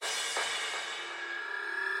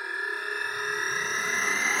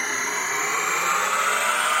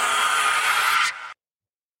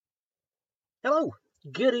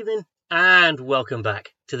Good evening and welcome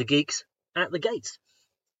back to the Geeks at the Gates.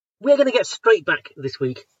 We're going to get straight back this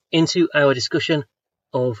week into our discussion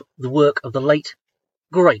of the work of the late,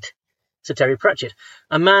 great Sir Terry Pratchett,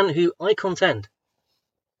 a man who I contend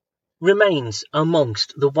remains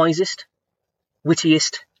amongst the wisest,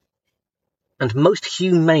 wittiest and most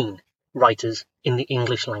humane writers in the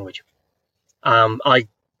English language. I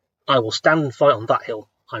will stand and fight on that hill.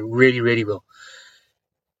 I really, really will.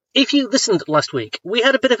 If you listened last week, we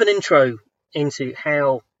had a bit of an intro into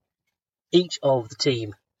how each of the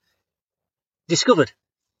team discovered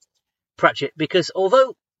Pratchett, because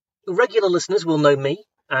although regular listeners will know me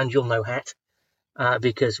and you'll know Hat,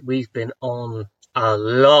 because we've been on a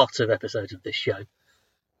lot of episodes of this show,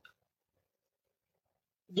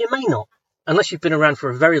 you may not, unless you've been around for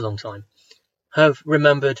a very long time, have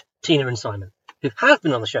remembered Tina and Simon, who have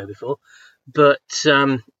been on the show before, but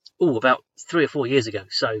about 3 or 4 years ago.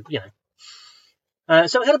 So, you know.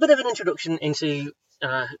 So we had a bit of an introduction into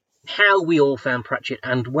how we all found Pratchett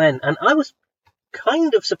and when. And I was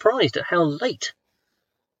kind of surprised at how late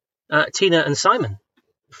Tina and Simon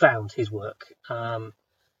found his work.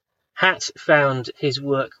 Hat found his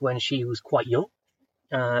work when she was quite young,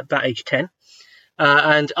 about age 10.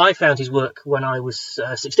 And I found his work when I was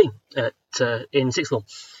 16 in sixth form.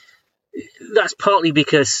 That's partly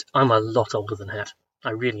because I'm a lot older than Hat. I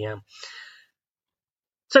really am.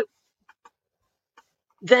 So,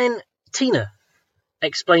 then Tina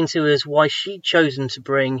explained to us why she'd chosen to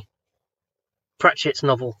bring Pratchett's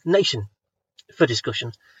novel Nation for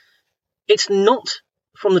discussion. It's not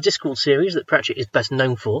from the Discworld series that Pratchett is best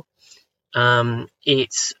known for.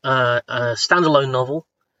 It's a standalone novel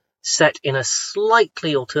set in a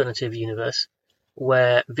slightly alternative universe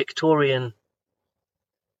where Victorian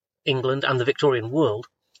England and the Victorian world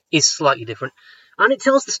is slightly different. And it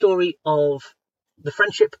tells the story of the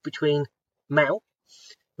friendship between Mal,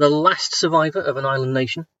 the last survivor of an island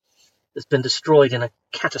nation that's been destroyed in a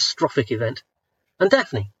catastrophic event, and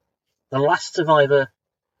Daphne, the last survivor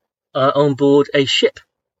on board a ship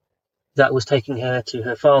that was taking her to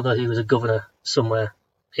her father, who was a governor somewhere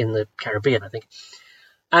in the Caribbean, I think.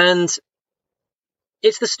 And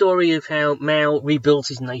it's the story of how Mal rebuilds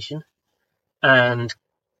his nation and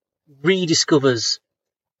rediscovers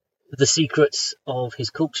the secrets of his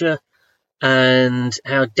culture, and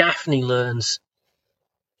how Daphne learns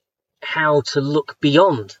how to look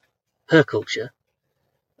beyond her culture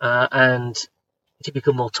and to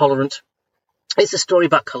become more tolerant. It's a story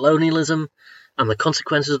about colonialism and the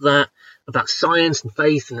consequences of that, about science and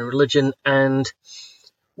faith and religion, and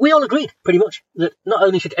we all agreed pretty much that not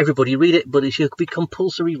only should everybody read it, but it should be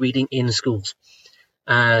compulsory reading in schools.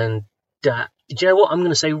 And do you know what I'm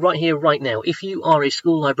going to say right here, right now? If you are a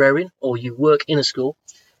school librarian or you work in a school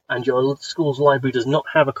and your school's library does not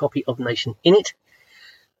have a copy of Nation in it,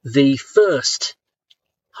 the first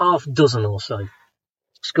half dozen or so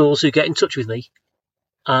schools who get in touch with me,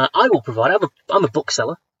 I will provide, I'm a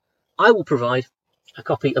bookseller, I will provide a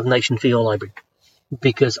copy of Nation for your library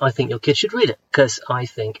because I think your kids should read it, because I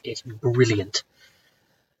think it's brilliant.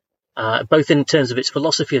 Both in terms of its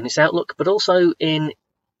philosophy and its outlook, but also in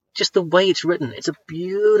just the way it's written. It's a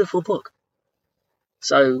beautiful book.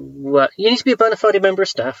 So you need to be a bona fide member of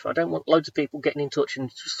staff. I don't want loads of people getting in touch and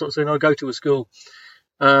just sort of saying, I go to a school.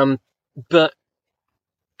 But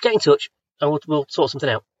get in touch and we'll sort something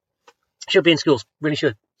out. Should be in schools. Really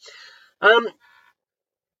should.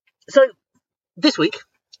 So this week,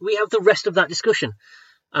 we have the rest of that discussion.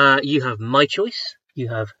 You have my choice, you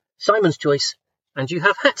have Simon's choice, and you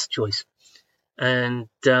have Hat's choice. And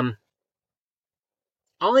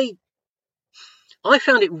I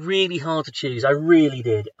found it really hard to choose. I really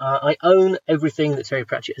did. I own everything that Terry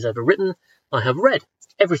Pratchett has ever written. I have read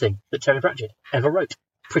everything that Terry Pratchett ever wrote,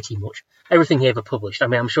 pretty much. Everything he ever published. I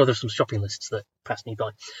mean, I'm sure there's some shopping lists that pass me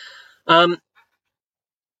by.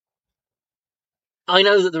 I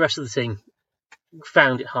know that the rest of the team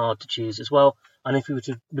found it hard to choose as well. And if we were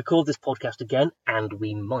to record this podcast again, and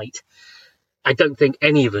we might, I don't think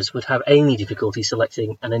any of us would have any difficulty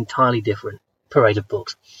selecting an entirely different parade of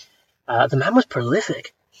books. The man was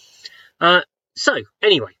prolific. So,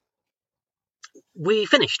 anyway, we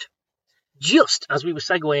finished just as we were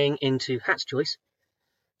segueing into Hat's choice.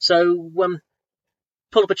 So,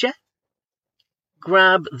 pull up a chair,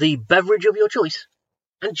 grab the beverage of your choice,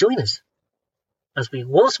 and join us as we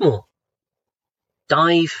once more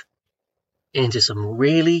dive into some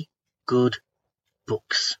really good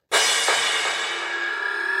books.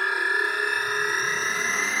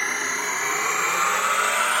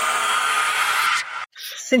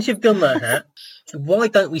 Since you've done that, Hat, why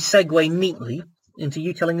don't we segue neatly into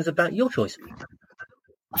you telling us about your choice?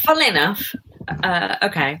 Funnily enough,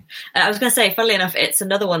 Okay. I was going to say, funnily enough, it's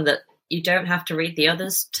another one that you don't have to read the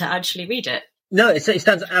others to actually read it. No, it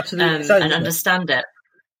stands absolutely and understand it.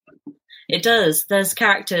 It does. There's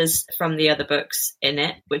characters from the other books in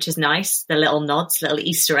it, which is nice. They're little nods, little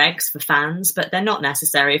Easter eggs for fans, but they're not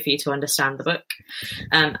necessary for you to understand the book.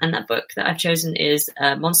 And that book that I've chosen is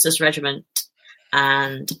Monstrous Regiment,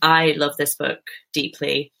 and I love this book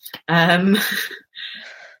deeply. Monstrous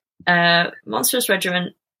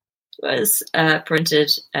Regiment was printed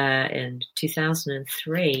in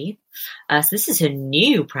 2003. So this is a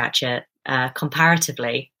new Pratchett,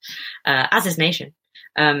 comparatively, as is Nation.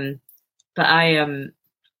 But I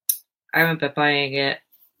remember buying it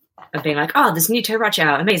and being like, oh, this new Terry Pratchett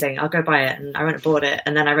out, amazing, I'll go buy it. And I went and bought it,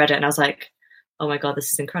 and then I read it and I was like, oh my God,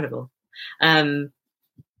 this is incredible. And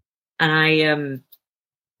I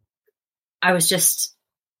was just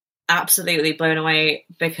absolutely blown away,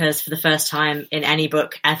 because for the first time in any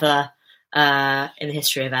book ever, in the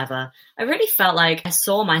history of ever, I really felt like I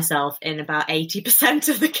saw myself in about 80%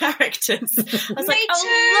 of the characters. I was like,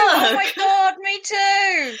 oh my God, me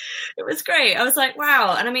too. It was great. I was like,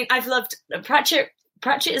 wow. And I mean, I've loved Pratchett.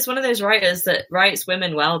 Pratchett is one of those writers that writes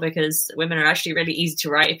women well, because women are actually really easy to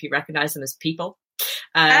write if you recognize them as people.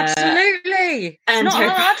 Absolutely. And not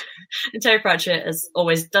hard. And Terry Pratchett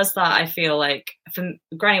always does that. I feel like, from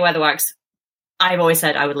Granny Weatherwax, I've always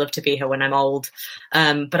said I would love to be her when I'm old.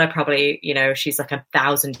 But I probably, she's like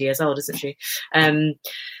 1,000 years old, isn't she?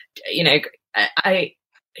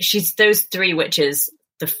 She's those three witches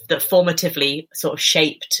that formatively sort of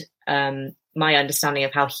shaped my understanding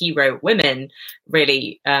of how he wrote women,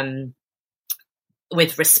 really,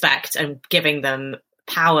 with respect and giving them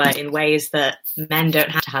power in ways that men don't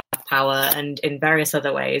have to have power, and in various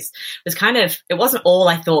other ways. It wasn't all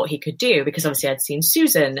I thought he could do, because obviously I'd seen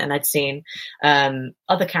Susan and I'd seen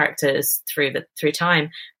other characters through time.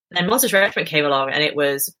 Then Monsters Regiment came along, and it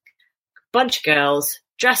was a bunch of girls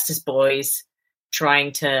dressed as boys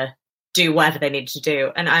trying to do whatever they needed to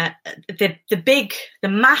do. And the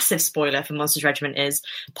massive spoiler for Monsters Regiment is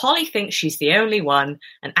Polly thinks she's the only one,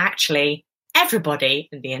 and actually everybody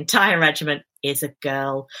in the entire regiment is a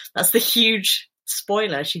girl. That's the huge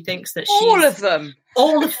spoiler. She thinks that all of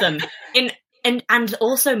them, and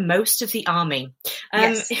also most of the army.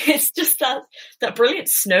 Yes. It's just that brilliant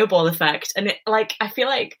snowball effect. And I feel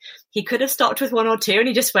like he could have stopped with one or two, and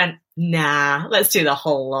he just went, nah, let's do the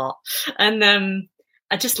whole lot. And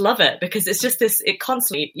I just love it, because it's just it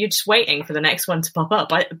constantly, you're just waiting for the next one to pop up.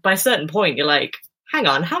 By a certain point, you're like, hang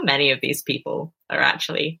on, how many of these people are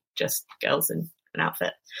actually just girls in an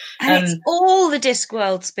outfit? And it's all the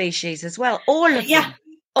Discworld species as well. All of them. Yeah,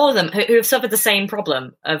 all of them who have suffered the same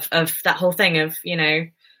problem of that whole thing of,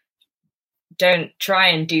 don't try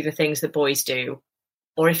and do the things that boys do.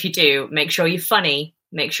 Or if you do, make sure you're funny.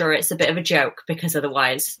 Make sure it's a bit of a joke, because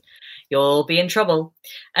otherwise you'll be in trouble.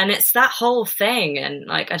 And it's that whole thing.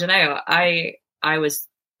 And I don't know, I was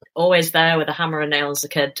always there with a hammer and nails as a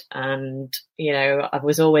kid. And, I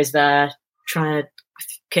was always there trying to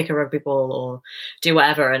kick a rugby ball or do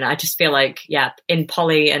whatever. And I just feel like, in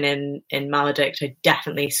Polly and in Maledict, I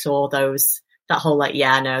definitely saw that whole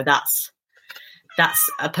that's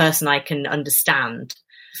a person I can understand.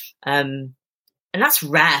 And that's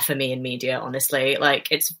rare for me in media, honestly.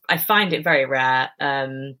 I find it very rare.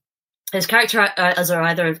 His characters are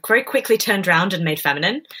either very quickly turned around and made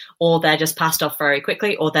feminine, or they're just passed off very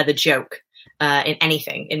quickly, or they're the joke in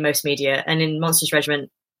anything, in most media. And in Monsters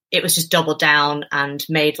Regiment, it was just doubled down and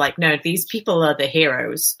made no, these people are the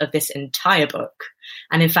heroes of this entire book,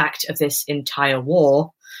 and in fact of this entire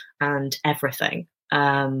war and everything,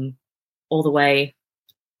 all the way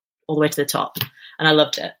to the top. And I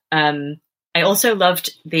loved it. I also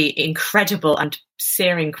loved the incredible and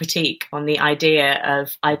searing critique on the idea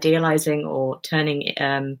of idealizing or turning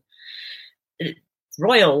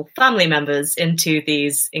royal family members into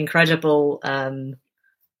these incredible,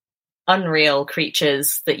 unreal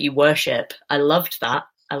creatures that you worship. I loved that.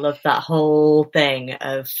 I loved that whole thing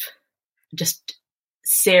of just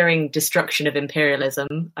searing destruction of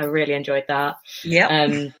imperialism. I really enjoyed that.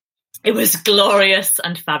 Yeah. It was glorious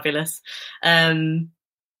and fabulous.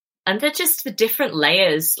 And they're just the different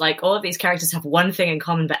layers. All of these characters have one thing in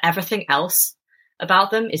common, but everything else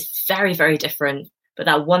about them is very, very different. But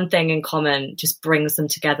that one thing in common just brings them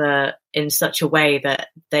together in such a way that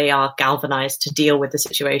they are galvanized to deal with the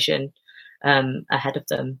situation ahead of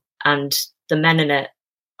them. And the men in it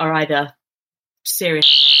are either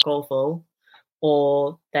seriously awful,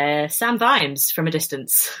 or they're Sam Vimes from a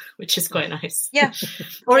distance, which is quite nice. Yeah.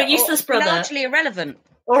 Or a useless brother. Largely irrelevant.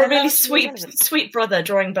 Or a really sweet brother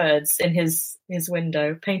drawing birds in his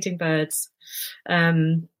window, painting birds.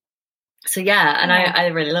 So yeah, and I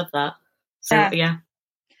really love that. So yeah.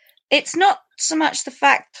 It's not so much the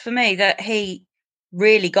fact for me that he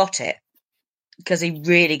really got it, because he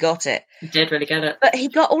really got it. He did really get it. But he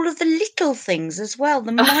got all of the little things as well,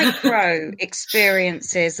 the micro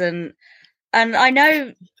experiences. And I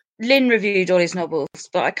know Lynn reviewed all his novels,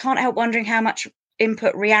 but I can't help wondering how much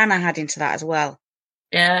input Rihanna had into that as well.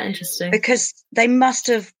 Yeah, interesting. Because they must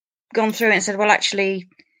have gone through it and said, well, actually,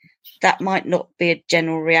 that might not be a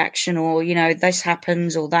general reaction, or, you know, this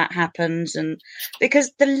happens or that happens. And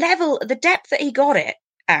because the depth that he got it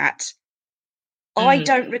at, I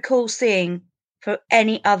don't recall seeing for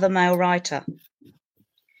any other male writer.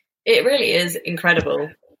 It really is incredible.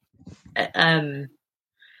 And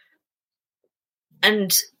I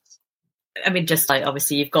mean, just like,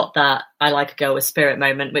 obviously you've got that I Like a Girl with Spirit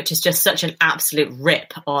moment, which is just such an absolute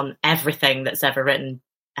rip on everything that's ever written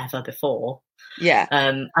ever before. Yeah.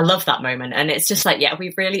 I love that moment. And it's just like, yeah,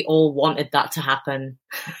 we really all wanted that to happen.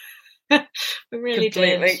 We really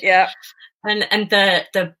Completely, did. yeah. And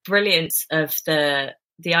the brilliance of the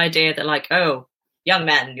idea that, like, oh, young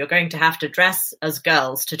men, you're going to have to dress as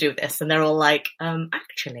girls to do this. And they're all like,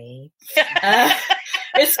 actually.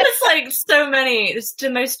 It's just like so many, it's the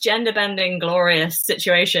most gender bending, glorious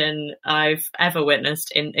situation I've ever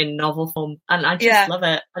witnessed in novel form. And I just love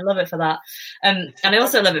it. I love it for that. And I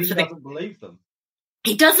also love it for He doesn't believe them.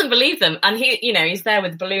 He doesn't believe them. And he, you know, he's there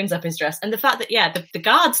with balloons up his dress. And the fact that, the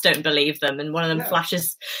guards don't believe them. And one of them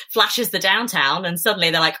flashes the downtown, and suddenly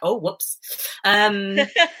they're like, oh, whoops.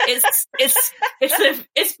 It's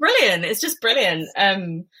brilliant. It's just brilliant.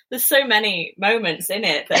 There's so many moments in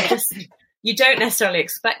it that just, you don't necessarily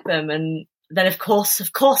expect them. And then of course,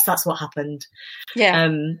 that's what happened. Yeah.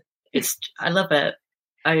 I love it.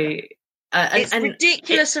 It's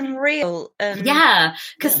ridiculous and real.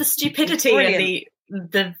 Because the stupidity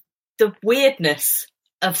and the weirdness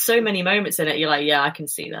of so many moments in it, you're like, yeah, I can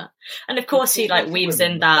see that. And of course he like weaves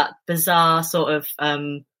in that bizarre sort of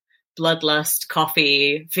bloodlust,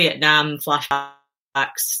 coffee, Vietnam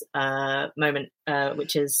flashbacks moment,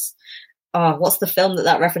 which is what's the film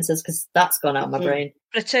that references? Because that's gone out of my brain.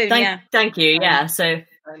 Platoon. Thank you. Yeah. So.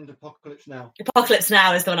 And Apocalypse Now. Apocalypse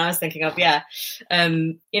Now is the one I was thinking of. Yeah.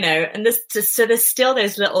 You know, and there's still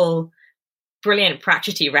those little brilliant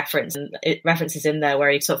Pratchett references in there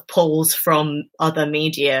where he sort of pulls from other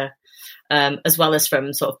media, as well as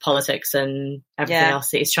from sort of politics and everything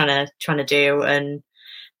else that he's trying to do. And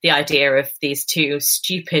the idea of these two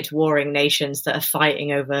stupid warring nations that are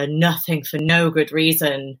fighting over nothing for no good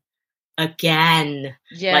reason again,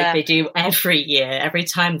 like they do every year, every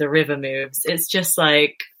time the river moves. It's just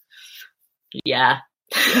like, it's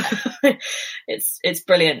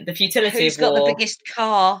brilliant. The futility Who's of war. got the biggest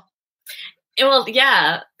car? Well,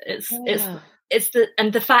 yeah, it's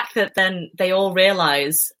the fact that then they all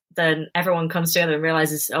realize, then everyone comes together and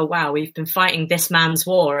realizes, oh wow, we've been fighting this man's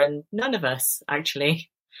war, and none of us actually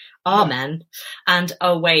are men. And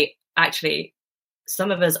oh wait, actually,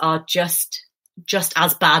 some of us are just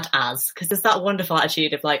as bad as, because there's that wonderful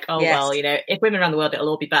attitude of like, well, you know, if women around the world, it'll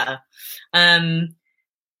all be better.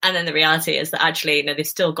 And then the reality is that actually, you know, they've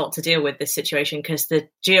still got to deal with this situation, because the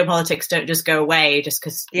geopolitics don't just go away just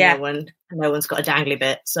because no one's got a dangly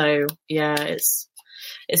bit. So yeah, it's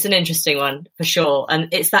an interesting one for sure. And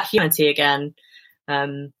it's that humanity again.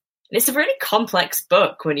 It's a really complex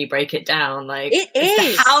book when you break it down. Like, it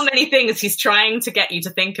is how many things he's trying to get you to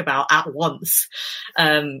think about at once.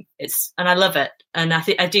 And I love it. And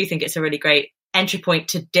I do think it's a really great entry point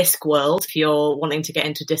to Discworld if you're wanting to get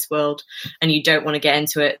into Discworld and you don't want to get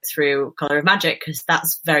into it through Colour of Magic, because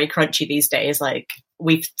that's very crunchy these days. Like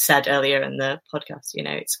we've said earlier in the podcast, you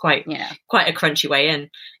know, it's quite a crunchy way in.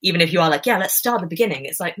 Even if you are like, let's start at the beginning,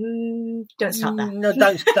 it's like, don't start there. No,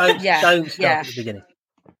 don't start at the beginning.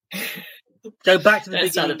 Go back to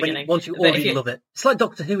the beginning once you already love it. It's like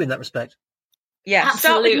Doctor Who in that respect. Yeah,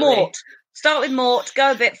 absolutely. Start with Mort,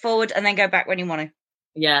 go a bit forward, and then go back when you want to.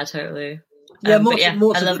 Yeah, totally. Yeah,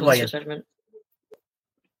 Mort's I love Monstrous Regiment.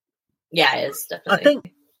 Yeah, it is definitely. I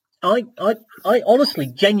think I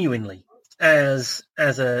honestly, genuinely, as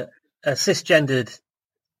a cisgendered,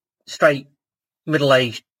 straight,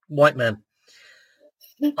 middle-aged white man,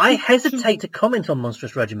 I hesitate to comment on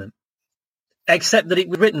Monstrous Regiment, except that it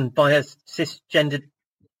was written by a cisgendered,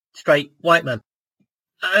 straight white man,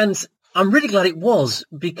 and I'm really glad it was,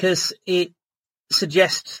 because it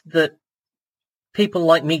suggests that people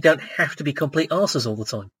like me don't have to be complete arses all the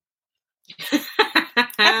time.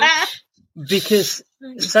 Because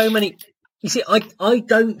so many... You see, I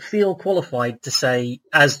don't feel qualified to say,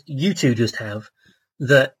 as you two just have,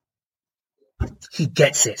 that he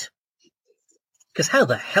gets it. Because how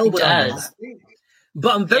the hell would I know that?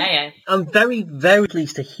 But I'm very, very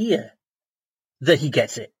pleased to hear that he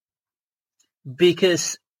gets it,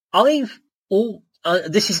 because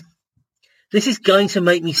this is going to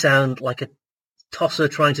make me sound like a tosser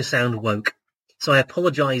trying to sound woke, so I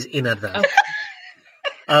apologise in advance.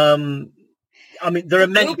 Oh. I mean, there are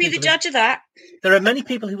many. We'll be the judge of that. There are many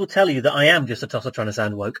people who will tell you that I am just a tosser trying to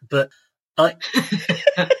sound woke, but I've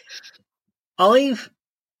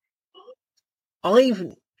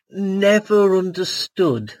never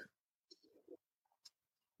understood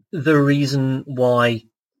the reason why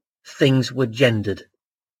things were gendered.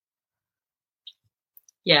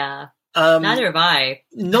 Yeah. Neither have I.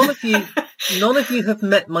 None of you have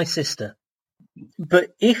met my sister,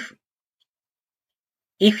 but if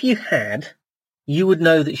you had, you would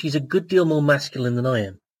know that she's a good deal more masculine than I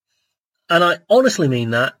am. And I honestly mean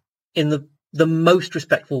that in the most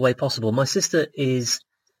respectful way possible. My sister is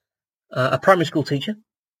a primary school teacher.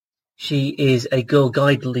 She is a Girl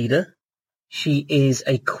Guide leader. She is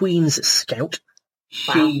a Queen's Scout.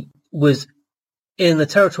 Wow. She was in the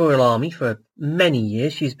Territorial Army for many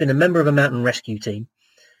years. She's been a member of a mountain rescue team.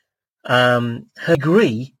 Her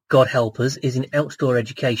degree, God help us, is in outdoor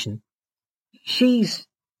education. She's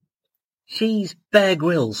Bear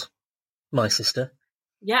Grylls, my sister.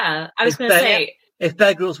 Yeah, I was going to say. If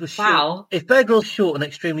Bear Grylls was short, Wow. if Bear Grylls short and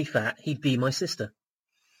extremely fat, he'd be my sister.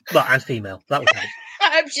 Well, and female. That would help.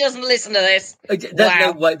 I hope she doesn't listen to this.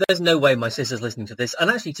 There's no way my sister's listening to this. And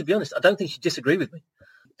actually, to be honest, I don't think she'd disagree with me.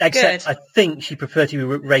 Except Good. I think she'd prefer to be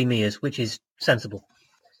Ray Mears, which is sensible.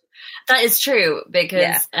 That is true,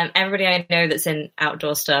 because everybody I know that's in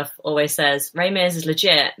outdoor stuff always says Ray Mears is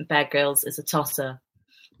legit, Bear Grylls is a tosser.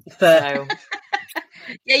 Fair. So,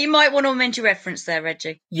 Yeah, you might want to amend your reference there,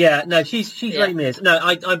 Reggie. Yeah, no, she's Ray Mears. No,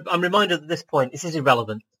 I'm reminded at this point, this is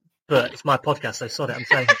irrelevant, but it's my podcast, so sod it, I'm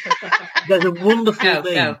saying it. There's a wonderful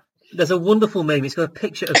meme. No. There's a wonderful meme. It's got a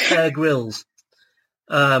picture of Bear Grylls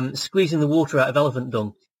squeezing the water out of elephant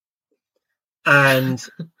dung. And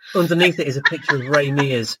underneath it is a picture of Ray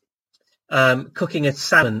Mears cooking a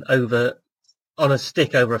salmon on a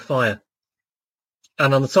stick over a fire.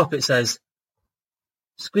 And on the top it says,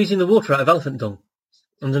 squeezing the water out of elephant dung.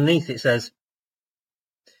 Underneath it says,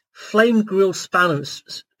 flame grilled salmon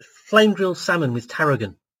with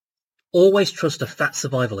tarragon. Always trust a fat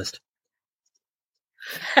survivalist.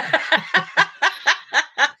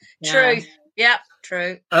 Truth. Yep,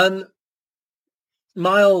 true.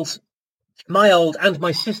 My old and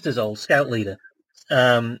my sister's old scout leader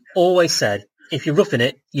always said, if you're roughing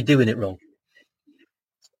it, you're doing it wrong.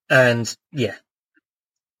 And yeah,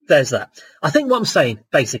 there's that. I think what I'm saying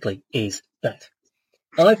basically is that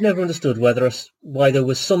I've never understood why there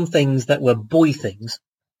were some things that were boy things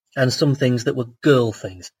and some things that were girl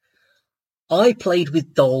things. I played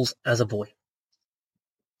with dolls as a boy,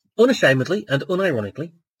 unashamedly and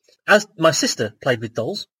unironically, as my sister played with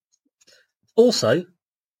dolls. Also,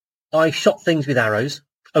 I shot things with arrows,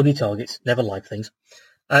 only targets, never live things,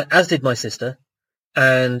 as did my sister.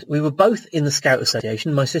 And we were both in the Scout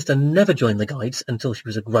Association. My sister never joined the Guides until she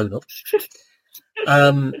was a grown-up.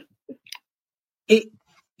 And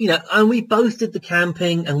we both did the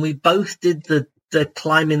camping, and we both did the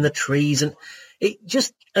climbing the trees, and it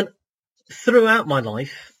just, and throughout my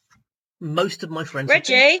life, most of my friends.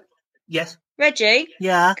 Reggie? Yes? Reggie?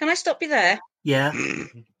 Yeah? Can I stop you there? Yeah?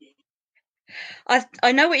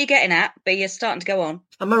 I know what you're getting at, but you're starting to go on.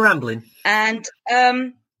 Am I rambling? And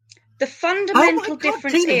the fundamental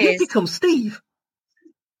difference Tina, is... you've become Steve.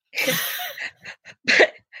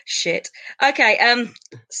 Shit. Okay,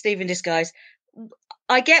 Steve in disguise.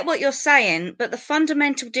 I get what you're saying, but the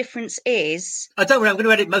fundamental difference is... Don't worry, I'm going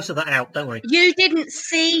to edit most of that out, don't worry. You didn't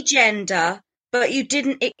see gender, but you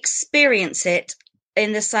didn't experience it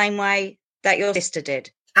in the same way that your sister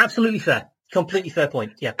did. Absolutely fair. Completely fair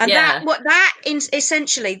point, yeah. And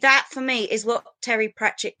essentially, that for me is what Terry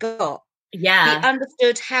Pratchett got. yeah. He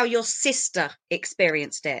understood how your sister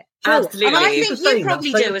experienced it. Absolutely. And I think Just saying you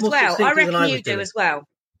probably that, do as more well. I succinctly than reckon I you was do doing. as well.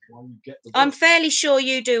 Well, you get the I'm book. fairly sure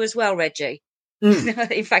you do as well, Reggie.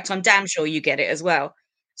 In fact, I'm damn sure you get it as well.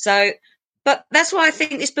 So, but that's why I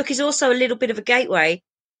think this book is also a little bit of a gateway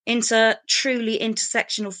into truly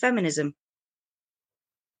intersectional feminism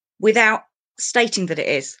without stating that it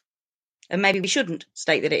is. And maybe we shouldn't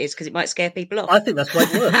state that it is because it might scare people off. I think that's why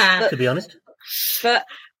it works, to be honest. But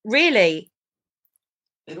really,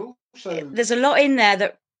 It also there's a lot in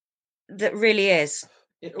there that really is.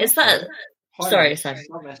 Is that- highlights sorry, Sam.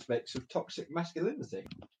 some aspects of toxic masculinity.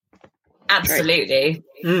 Absolutely.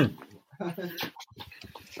 Mm.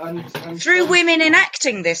 and Through women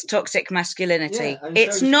enacting this toxic masculinity. Yeah, and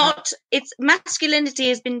It's shows not, it's masculinity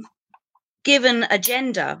has been given a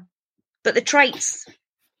gender but the traits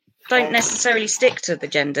don't necessarily stick to the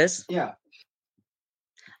genders. Yeah.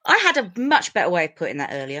 I had a much better way of putting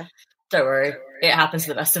that earlier. Don't worry, it happens to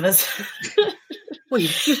the best of us. Well, you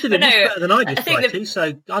did But it no, much better than I I did, think Blighty,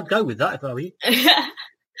 so I'd go with that if I were you.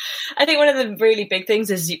 I think one of the really big things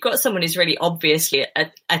is you've got someone who's really obviously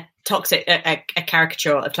a toxic, a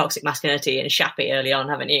caricature of toxic masculinity and Shappy early on,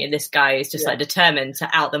 haven't you? And this guy is just like determined to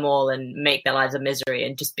out them all and make their lives a misery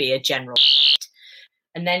and just be a general.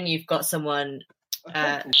 And then you've got someone.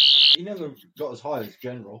 He never got as high as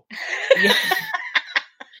general.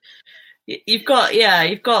 You've got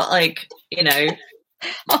like, you know.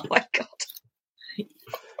 Oh my god.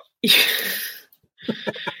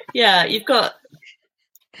 Yeah, you've got.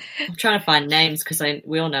 I'm trying to find names because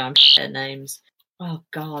we all know I'm shit at names. Oh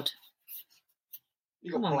God!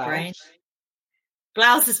 Come on, brain.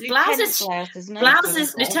 Blouse is Lieutenant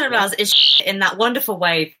Blouse is shit in that wonderful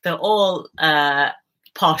way that all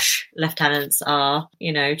posh lieutenants are.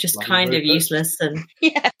 You know, just Bloody kind of Rupert. useless and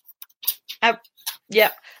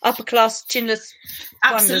upper class chinless.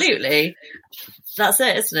 absolutely. That's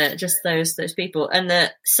it, isn't it? Just those people and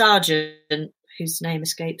the sergeant whose name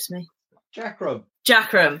escapes me.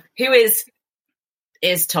 Jackram, who is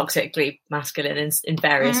toxically masculine in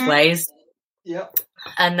various ways. Yeah.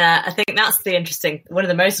 And I think that's one of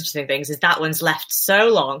the most interesting things is that one's left so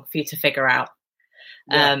long for you to figure out.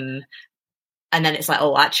 Yeah. And then it's like,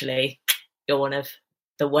 oh, actually, you're one of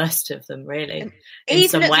the worst of them, really. In Even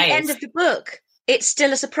some at ways. the end of the book, it's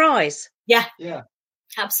still a surprise. Yeah. Yeah.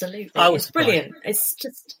 Absolutely. I was It's brilliant. It's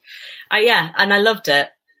just, and I loved it.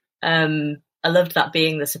 I loved that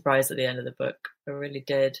being the surprise at the end of the book. I really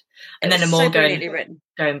did. And then more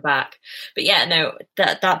going back. But yeah, no,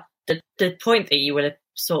 the point that you were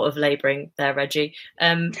sort of labouring there, Reggie,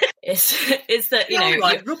 is that, you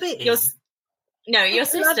know, your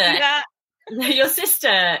sister. Your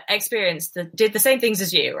sister did the same things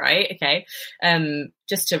as you, right? Okay.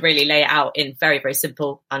 Just to really lay it out in very, very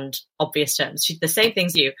simple and obvious terms. She did the same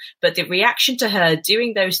things as you, but the reaction to her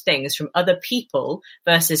doing those things from other people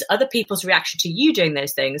versus other people's reaction to you doing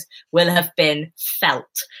those things will have been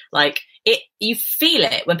felt. Like you feel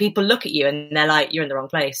it when people look at you and they're like, you're in the wrong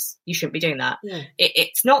place. You shouldn't be doing that. Yeah.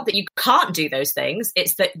 It's not that you can't do those things.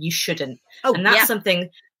 It's that you shouldn't. And that's something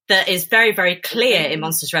that is very, very clear in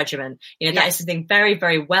Monsters Regiment. You know, that is something very,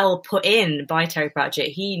 very well put in by Terry Pratchett.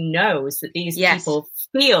 He knows that these people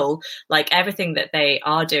feel like everything that they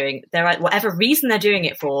are doing, whatever reason they're doing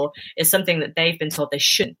it for, is something that they've been told they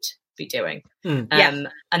shouldn't be doing. And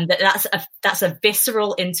that's a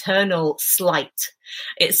visceral internal slight.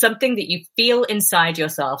 It's something that you feel inside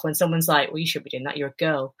yourself when someone's like, well, you should be doing that, you're a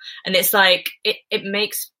girl. And it's like it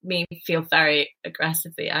makes me feel very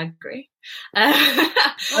aggressively angry.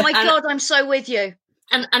 Oh my god, I'm so with you.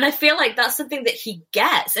 And I feel like that's something that he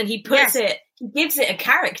gets, and he puts it. He gives it a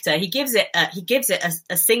character. He gives it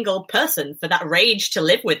a single person for that rage to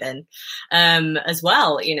live within, as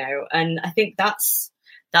well. You know, and I think that's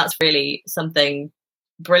really something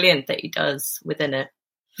brilliant that he does within it.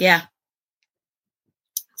 Yeah.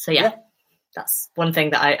 So that's one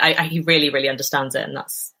thing that he really, really understands it, and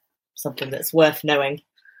that's something that's worth knowing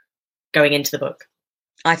going into the book.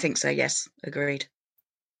 I think so. Yes, agreed.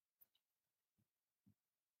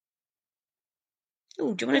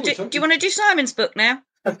 Oh, do you want to do Simon's book now?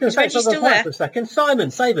 I was going to say, still there for a second.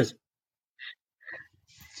 Simon, save us.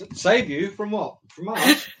 Save you from what? From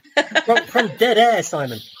us? from dead air,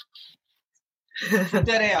 Simon. From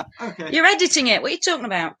dead air. Okay. You're editing it. What are you talking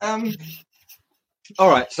about? All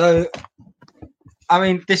right. So, I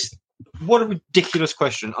mean, what a ridiculous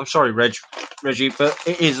question. I'm sorry, Reggie, but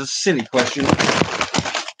it is a silly question.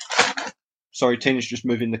 Sorry, Tina's just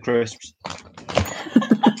moving the crisps.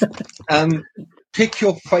 Pick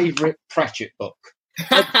your favourite Pratchett book. Did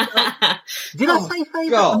I say favourite?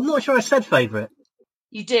 God. I'm not sure I said favourite.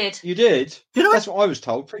 You did. You did? Did I? That's what I was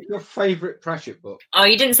told. Pick your favourite Pratchett book. Oh,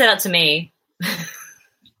 you didn't say that to me.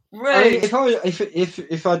 Rude.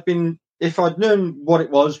 I mean, if I'd known what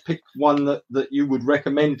it was, pick one that you would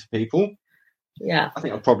recommend to people. Yeah. I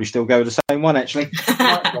think I'd probably still go with the same one, actually.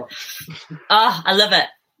 Oh, I love it.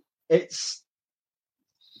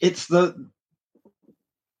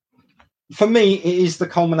 For me, it is the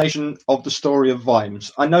culmination of the story of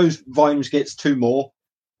Vimes. I know Vimes gets two more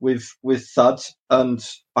with Thud, and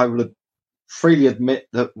I will freely admit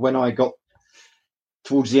that when I got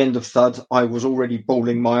towards the end of Thud, I was already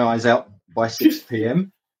bawling my eyes out by 6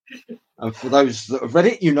 p.m. And for those that have read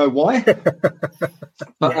it, you know why.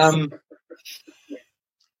 But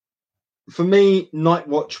for me, Night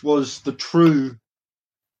Watch was the true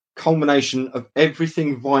culmination of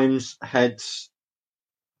everything Vimes had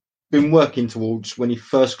been working towards when he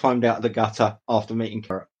first climbed out of the gutter after meeting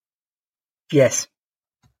Carrot. Yes.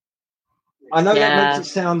 I know Yeah. that makes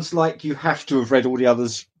it sound like you have to have read all the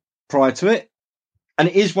others prior to it, and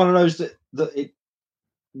it is one of those that it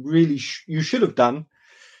really you should have done,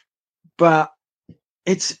 but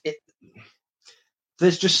there's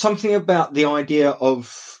just something about the idea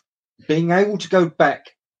of being able to go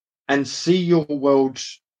back and see your world,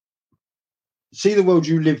 see the world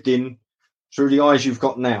you lived in through the eyes you've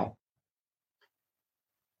got now.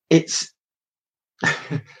 It's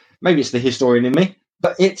maybe it's the historian in me,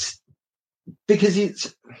 but it's because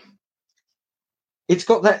it's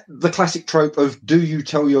got the classic trope of, do you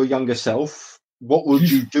tell your younger self? What would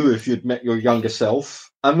you do if you'd met your younger self?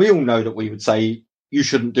 And we all know that we would say you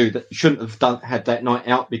shouldn't do that. You shouldn't have had that night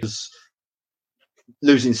out because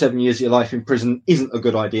losing 7 years of your life in prison isn't a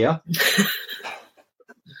good idea.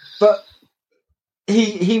 But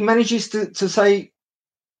he manages to say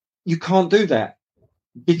you can't do that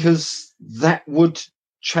because that would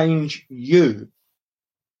change you,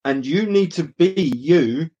 and you need to be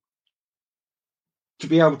you to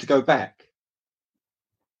be able to go back.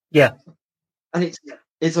 Yeah. And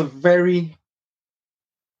it's a very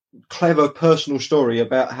clever personal story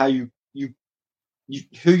about how you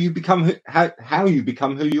who you become, how you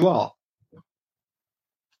become who you are.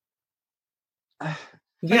 Maybe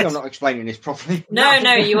Yes. I'm not explaining this properly. No,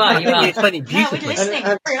 you are. I You think are. you're explaining No, beautifully. we're listening.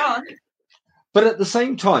 Carry on. But at the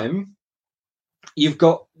same time, you've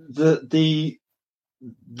got the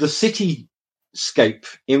cityscape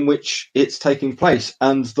in which it's taking place,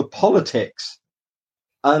 and the politics,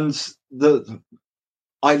 and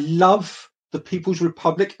I love the People's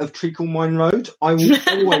Republic of Treacle Mine Road. I will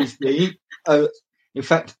always be. In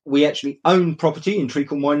fact, we actually own property in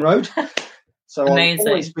Treacle Mine Road, so Amazing.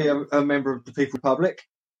 I'll always be a member of the People's Republic.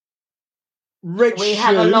 Reg We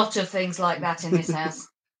have a Shoe- lot of things like that in this house.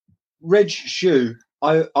 Reg Shoe,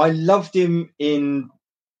 I loved him in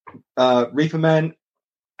Reaper Man,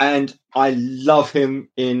 and I love him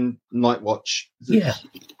in Night Watch. Yeah.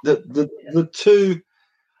 The two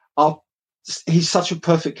are. He's such a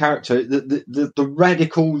perfect character. The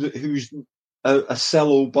radical who's a cell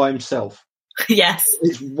all by himself. Yes.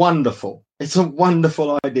 It's wonderful. It's a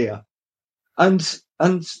wonderful idea, and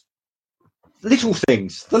little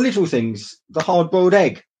things, the hard-boiled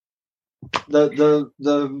egg,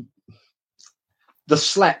 the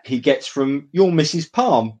slap he gets from your Mrs.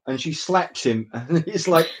 Palm, and she slaps him, and it's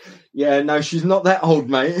like, yeah, no, she's not that old,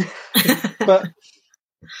 mate. But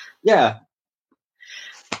yeah,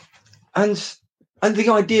 and the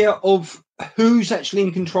idea of who's actually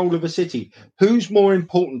in control of a city, who's more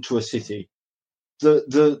important to a city,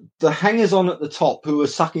 the hangers on at the top who are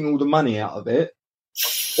sucking all the money out of it,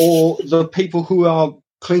 or the people who are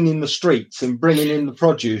cleaning the streets and bringing in the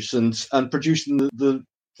produce and producing the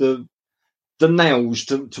nails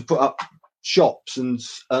to put up shops, and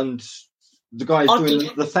the guys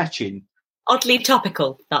doing the thatching. Oddly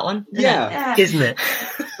topical, that one. Isn't Yeah, Isn't it?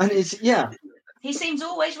 and it's He seems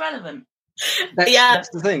always relevant. That's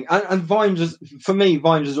the thing. And Vimes, for me,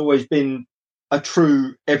 Vimes has always been a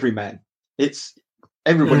true everyman. It's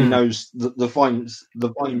everybody knows the Vimes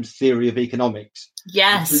theory of economics.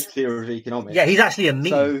 Yes. The brute theory of economics. Yeah, he's actually a meme.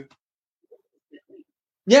 So,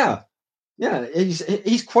 yeah,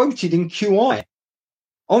 he's quoted in QI.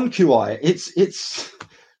 On QI, it's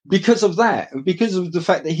because of that, because of the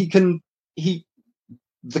fact that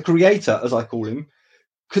the creator, as I call him,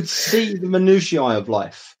 could see the minutiae of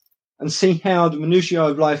life and see how the minutiae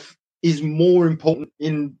of life is more important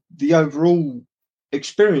in the overall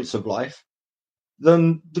experience of life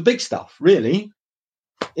than the big stuff. Really,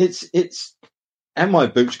 it's am my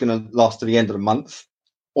boots going to last to the end of the month,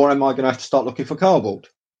 or am I going to have to start looking for cardboard?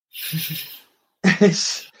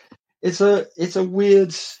 It's a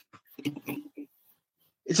weird.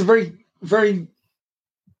 It's a very, very.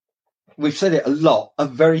 We've said it a lot. A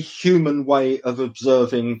very human way of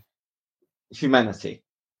observing humanity.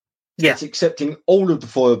 Yeah. It's accepting all of the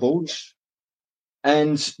foibles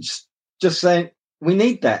and just saying we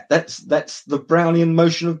need that. That's the Brownian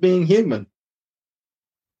motion of being human.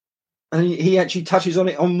 And he actually touches on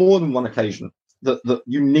it on more than one occasion. That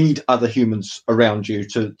you need other humans around you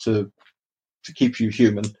to keep you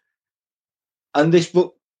human. And this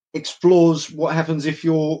book explores what happens if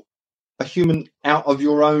you're a human out of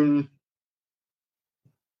your own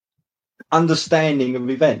understanding of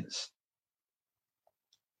events.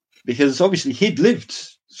 Because obviously he'd lived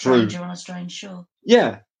through... Stranger on a strange shore.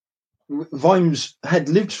 Yeah. Vimes had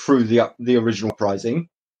lived through the original uprising,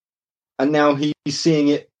 and now he's seeing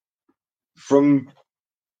it from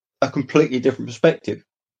a completely different perspective.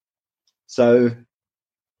 So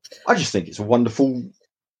I just think it's a wonderful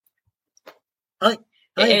I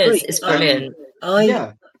It agree. is. It's brilliant.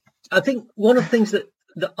 I think one of the things that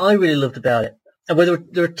I really loved about it, and whether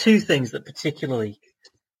there are two things that particularly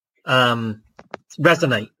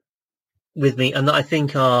resonate with me, and that I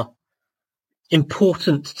think are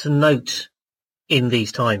important to note in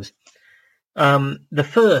these times. The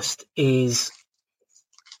first is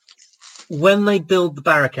when they build the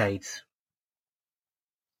barricades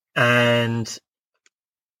and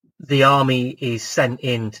the army is sent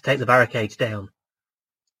in to take the barricades down,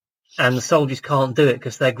 and the soldiers can't do it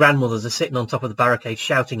because their grandmothers are sitting on top of the barricade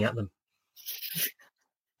shouting at them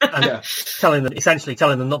and essentially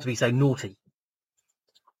telling them not to be so naughty.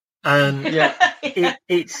 And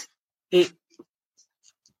it's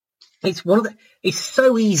one of the. It's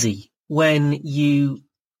so easy when you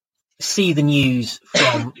see the news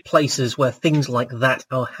from places where things like that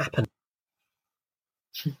are happening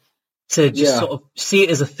to just sort of see it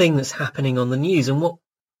as a thing that's happening on the news. And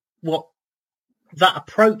what that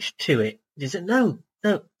approach to it is that no,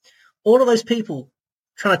 all of those people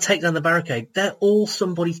trying to take down the barricade, they're all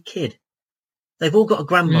somebody's kid. They've all got a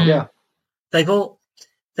grandma. Yeah. They've all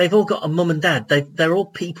got a mum and dad. They're all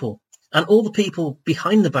people, and all the people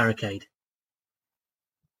behind the barricade,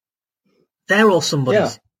 they're all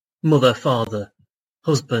somebody's mother, father,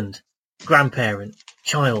 husband, grandparent,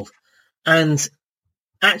 child. And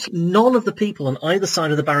actually, none of the people on either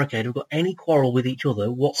side of the barricade have got any quarrel with each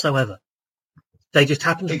other whatsoever. They just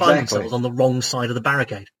happen to find themselves on the wrong side of the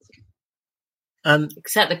barricade.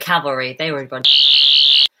 Except the cavalry, they were a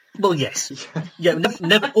bunch. Well, yes. Yeah,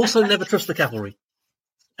 never trust the cavalry.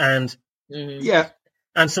 And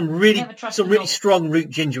and some really strong root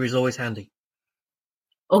ginger is always handy.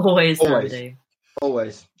 Always handy.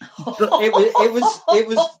 Always. But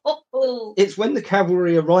it's when the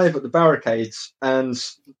cavalry arrive at the barricades and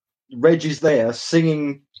Reg is there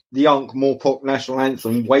singing the Ankh-Morpork national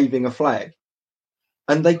anthem, waving a flag,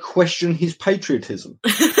 and they question his patriotism.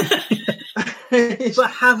 But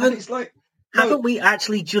haven't we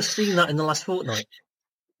actually just seen that in the last fortnight?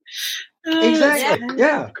 Exactly.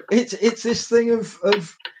 Yeah. It's this thing of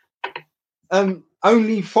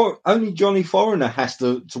only Johnny Foreigner has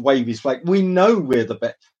to wave his flag. We know we're the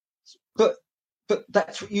best, but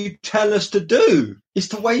that's what you tell us to do, is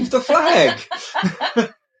to wave the flag.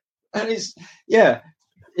 And it's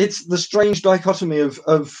the strange dichotomy of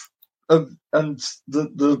and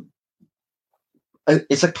the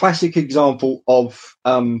it's a classic example of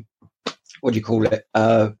what do you call it?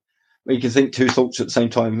 Where you can think two thoughts at the same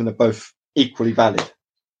time and they're both equally valid,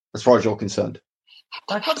 as far as you're concerned.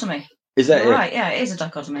 Dichotomy. Is that You're right? Yeah, it is a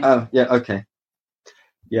dichotomy. Oh, yeah. Okay.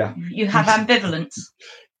 Yeah. You have ambivalence.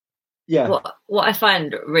 Yeah. What I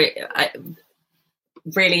find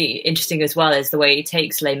really interesting as well is the way he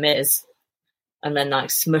takes Les Mis and then like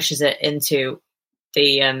smushes it into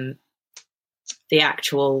the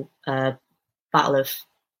actual Battle of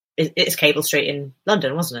it's Cable Street in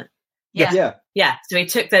London, wasn't it? Yeah. So he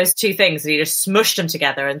took those two things and he just smushed them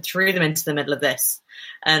together and threw them into the middle of this,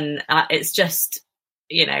 and it's just.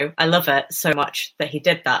 I love it so much that he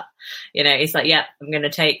did that. He's like, I'm going to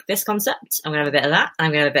take this concept, I'm going to have a bit of that,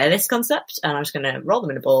 I'm going to have a bit of this concept, and I'm just going to roll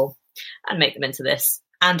them in a ball and make them into this,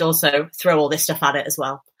 and also throw all this stuff at it as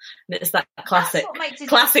well. And it's that classic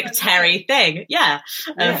Terry thing. Yeah.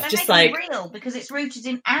 Just like real, because it's rooted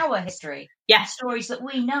in our history. Yeah. Stories that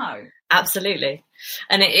we know. Absolutely.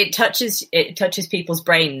 And it touches people's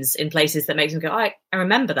brains in places that makes them go, oh, I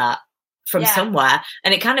remember that from somewhere,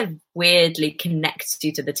 and it kind of weirdly connects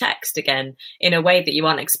you to the text again in a way that you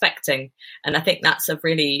aren't expecting. And I think that's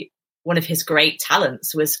one of his great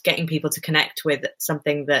talents, was getting people to connect with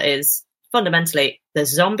something that is fundamentally,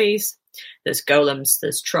 there's zombies, there's golems,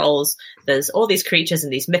 there's trolls, there's all these creatures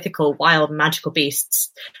and these mythical, wild, magical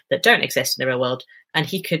beasts that don't exist in the real world, and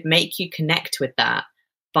he could make you connect with that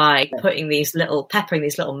by peppering these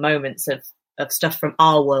little moments of stuff from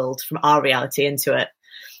our world, from our reality into it.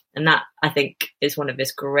 And that, I think, is one of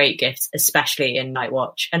his great gifts, especially in Night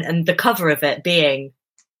Watch. And the cover of it being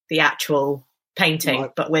the actual painting,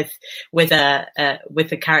 but with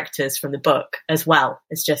the characters from the book as well,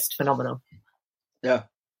 is just phenomenal. Yeah.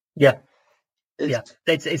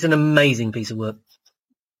 It's an amazing piece of work.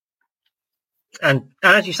 And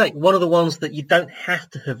as you say, one of the ones that you don't have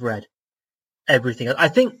to have read everything. I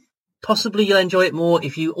think possibly you'll enjoy it more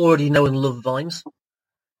if you already know and love Vimes.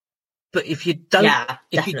 But if you don't,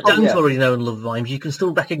 already know and love Vimes, you can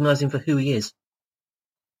still recognise him for who he is.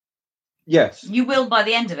 Yes, you will by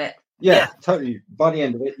the end of it. Yeah, totally. By the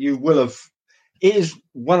end of it, you will have. It is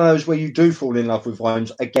one of those where you do fall in love with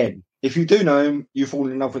Vimes again. If you do know him, you fall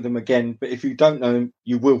in love with him again. But if you don't know him,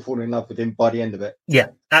 you will fall in love with him by the end of it. Yeah,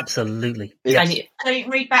 absolutely. So you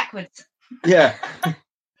read backwards. Yeah.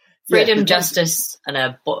 Freedom, Yeah, justice, and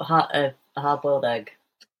a hard-boiled egg.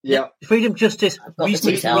 Yeah. Freedom, justice, I've got the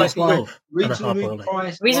reasonably detail. priced love, and a Reasonably hard-boiled egg.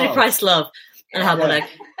 priced. Reasonably love. priced love and a hard-boiled Yeah. egg.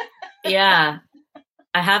 Yeah,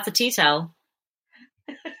 I have the tea towel.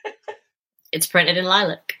 It's printed in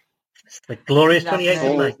lilac. It's the glorious Lovely.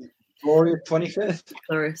 28th of May. Gloria 25th.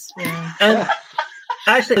 Glorious. Yeah. And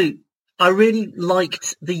actually, I really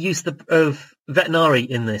liked the use of veterinary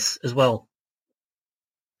in this as well.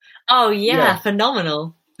 Oh yeah, Yeah.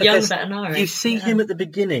 phenomenal. Young Because veterinary. You see him at the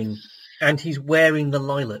beginning, and he's wearing the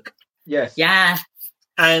lilac, Yes. Yeah.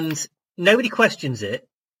 and nobody questions it.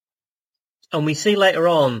 And we see later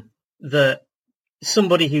on that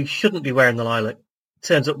somebody who shouldn't be wearing the lilac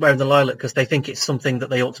turns up wearing the lilac because they think it's something that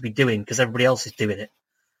they ought to be doing because everybody else is doing it.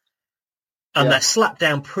 And Yeah. they're slapped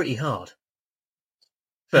down pretty hard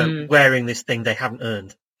for wearing this thing they haven't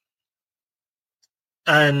earned.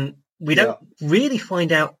 And we don't really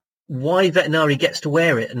find out why veterinary gets to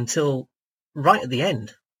wear it until right at the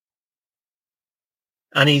end.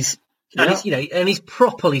 And he's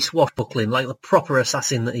properly swashbuckling, like the proper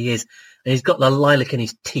assassin that he is. And he's got the lilac in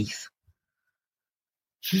his teeth.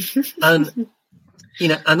 And,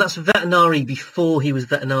 and that's veterinary before he was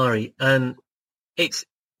veterinary. And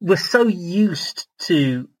we're so used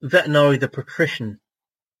to veterinary the patrician.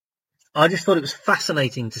 I just thought it was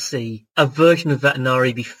fascinating to see a version of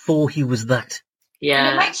veterinary before he was that. And it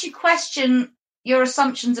Yeah. makes you question your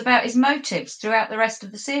assumptions about his motives throughout the rest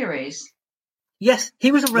of the series. Yes,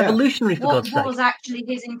 he was a revolutionary, for What God's sake. was actually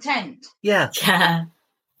his intent? Yeah. Yeah.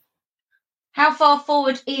 How far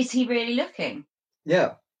forward is he really looking?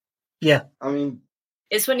 Yeah. Yeah. I mean,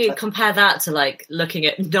 It's when you compare that to like looking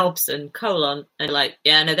at Nobbs and Colon and like,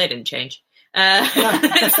 yeah, no, they didn't change.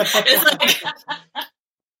 It's like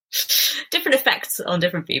different effects on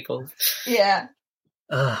different people. Yeah.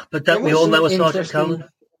 But don't we all know a Sergeant Colin?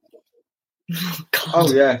 Oh, God.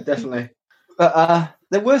 oh yeah, definitely. But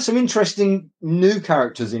there were some interesting new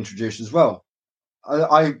characters introduced as well.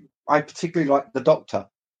 I particularly like the Doctor.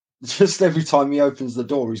 Just every time he opens the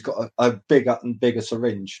door, he's got a bigger and bigger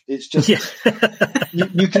syringe. It's just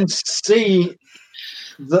you can see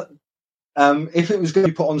that if it was going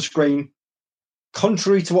to be put on screen,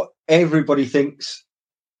 contrary to what everybody thinks,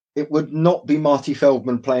 it would not be Marty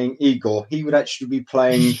Feldman playing Igor. He would actually be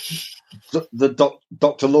playing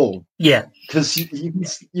Dr. Law. Yeah. Because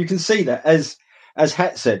you can see that, as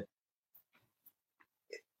Hat said,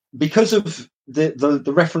 because of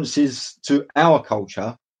the references to our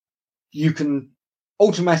culture, you can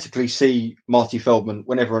automatically see Marty Feldman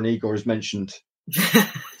whenever an Igor is mentioned.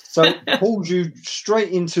 So it pulls you straight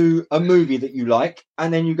into a movie that you like,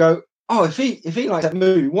 and then you go, oh, if he likes that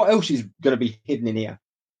movie, what else is going to be hidden in here?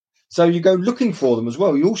 So you go looking for them as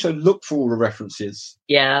well. You also look for all the references.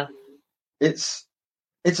 Yeah. It's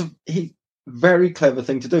a very clever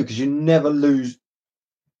thing to do because you never lose.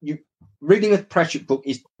 Reading a Pratchett book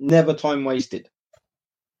is never time wasted.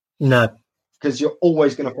 No. Because you're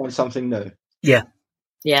always going to find something new. Yeah.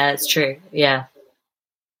 Yeah, it's true. Yeah.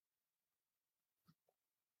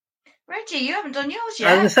 Reggie, you haven't done yours I was yet.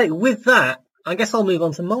 going to say, with that, I guess I'll move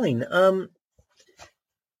on to mine.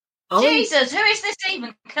 Jesus, who is this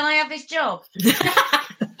even? Can I have this job?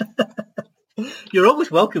 You're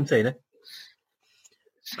always welcome, Tina.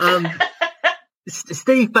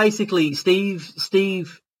 Steve,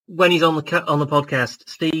 when he's on the podcast,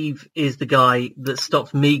 Steve is the guy that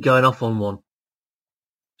stops me going off on one.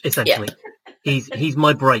 Essentially, he's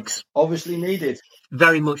my brakes. Obviously needed.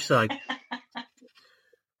 Very much so.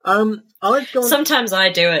 I've gone. Sometimes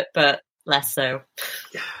I do it, but less so.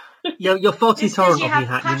 You're far too Just 'cause tolerant you of have me,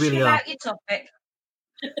 Hat. You passion really are. about your topic.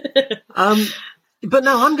 But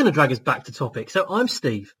no, I'm going to drag us back to topic. So I'm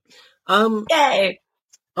Steve. Yay!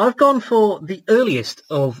 I've gone for the earliest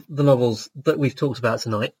of the novels that we've talked about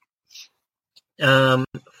tonight. From,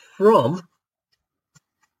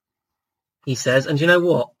 he says, and you know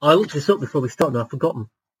what? I looked this up before we started and I've forgotten.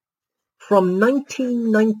 From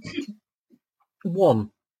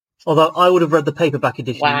 1991. Although I would have read the paperback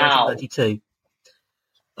edition in Wow. 1992.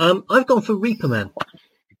 I've gone for Reaper Man,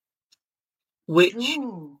 which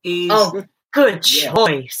Ooh. is Oh, good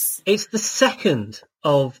choice. it's the second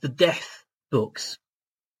of the Death books.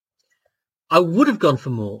 I would have gone for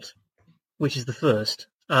Mort, which is the first,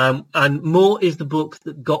 and Mort is the book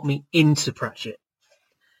that got me into Pratchett.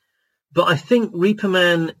 But I think Reaper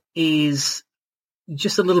Man is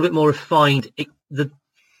just a little bit more refined.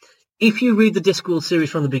 If you read the Discworld series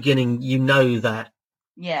from the beginning, you know that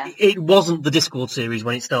Yeah. it wasn't the Discworld series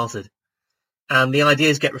when it started. And the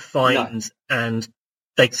ideas get refined and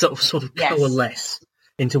they sort of Yes. coalesce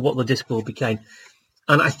into what the Discworld became.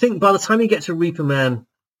 And I think by the time you get to Reaper Man,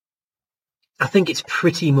 I think it's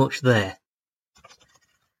pretty much there.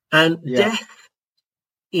 And Death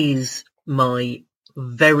is my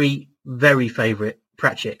very, very favourite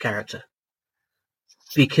Pratchett character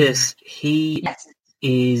because he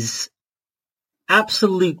is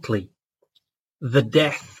absolutely the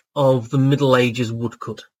Death of the Middle Ages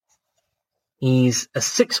woodcut. He's a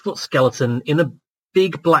 6-foot skeleton in a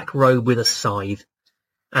big black robe with a scythe,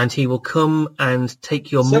 and he will come and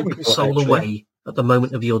take your mortal soul away at the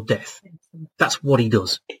moment of your death. That's what he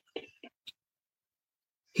does.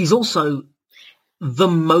 He's also the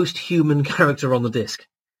most human character on the disc.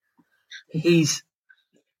 He's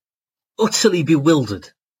utterly bewildered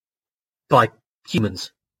by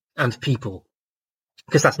humans and people,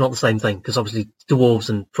 because that's not the same thing, because obviously dwarves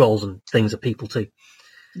and trolls and things are people too.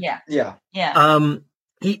 Yeah.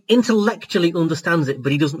 He intellectually understands it,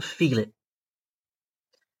 but he doesn't feel it.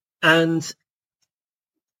 And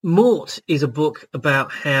Mort is a book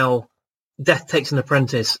about how Death takes an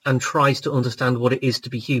apprentice and tries to understand what it is to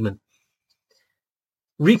be human.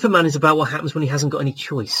 Reaper Man is about what happens when he hasn't got any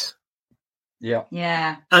choice.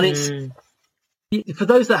 Yeah. And it's, for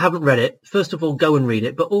those that haven't read it, first of all, go and read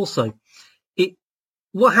it, but also,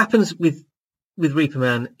 what happens with Reaper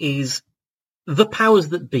Man is the powers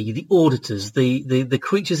that be, the auditors, the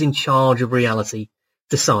creatures in charge of reality,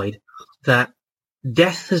 decide that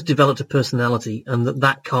Death has developed a personality and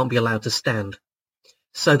that can't be allowed to stand.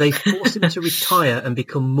 So they force him to retire and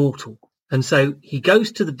become mortal. And so he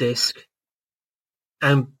goes to the disc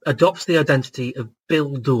and adopts the identity of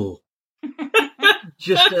Bill Dorr.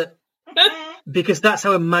 Because that's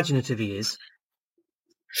how imaginative he is.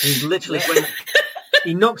 He's literally, when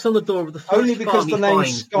he knocks on the door of the first only because farm the he name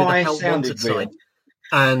finds Sky with a Help sounded Wanted sign, weird.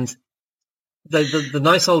 and the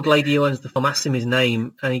nice old lady who owns the farm asks him his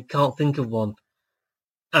name, and he can't think of one,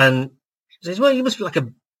 and says, "Well, you must be like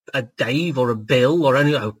a Dave or a Bill or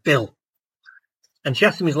any Bill." And she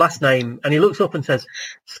asks him his last name, and he looks up and says,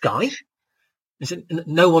 "Sky?" He said,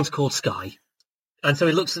 "No one's called Sky." And so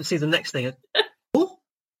he looks and sees the next thing. Oh,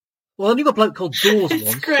 well, I knew a bloke called Dawes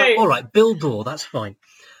once. So, all right, Bill Dorr, that's fine.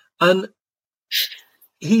 And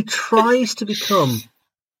he tries to become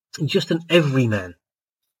just an everyman,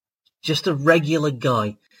 just a regular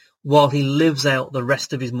guy, while he lives out the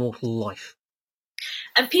rest of his mortal life.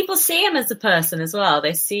 And people see him as a person as well.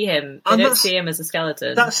 They see him. They don't see him as a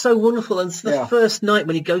skeleton. That's so wonderful. And it's the first night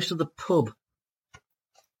when he goes to the pub,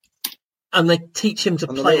 and they teach him to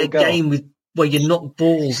play a game where you knock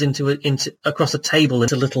balls into across a table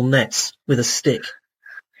into little nets with a stick.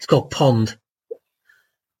 It's called Pond.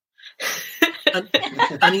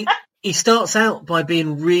 And he starts out by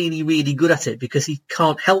being really, really good at it because he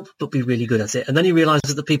can't help but be really good at it. And then he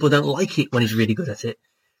realises that people don't like it when he's really good at it.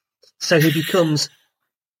 So he becomes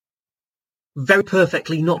very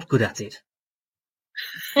perfectly not good at it.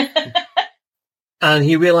 And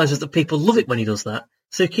he realises that people love it when he does that.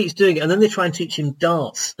 So he keeps doing it. And then they try and teach him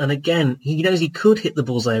darts. And again, he knows he could hit the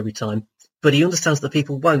bullseye every time, but he understands that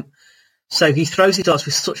people won't. So he throws his darts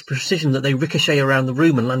with such precision that they ricochet around the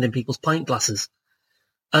room and land in people's pint glasses.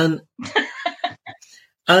 And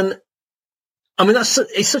I mean,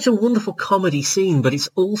 it's such a wonderful comedy scene, but it's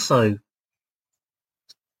also,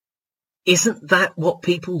 isn't that what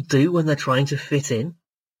people do when they're trying to fit in?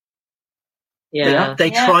 Yeah.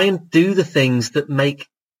 They try and do the things that make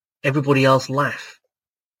everybody else laugh.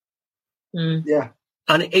 Mm. Yeah.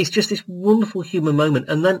 And it's just this wonderful human moment.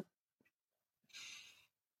 And then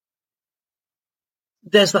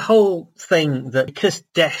there's the whole thing that because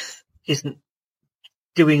Death isn't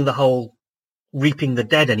doing the whole reaping the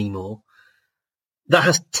dead anymore, that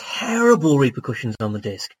has terrible repercussions on the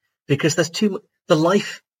disc because there's the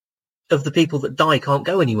life of the people that die can't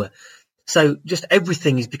go anywhere. So just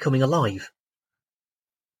everything is becoming alive.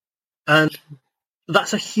 And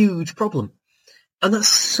that's a huge problem. And that's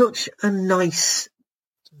such a nice,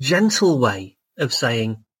 gentle way of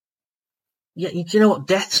saying, yeah, do you know what?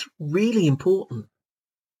 Death's really important.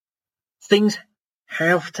 Things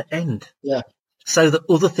have to end. Yeah. So that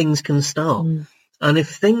other things can start. Mm. And if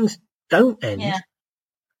things don't end,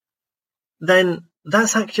 then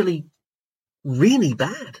that's actually really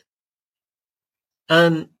bad.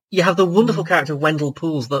 And you have the wonderful character of Wendell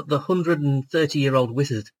Pools, the 130-year-old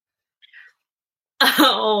wizard.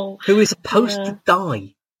 Oh. Who is supposed to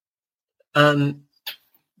die.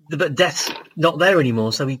 But Death's not there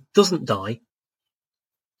anymore, so he doesn't die.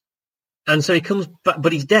 And so he comes back,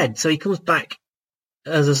 but he's dead, so he comes back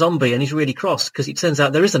as a zombie, and he's really cross, because it turns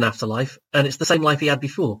out there is an afterlife, and it's the same life he had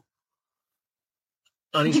before.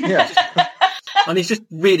 And he's just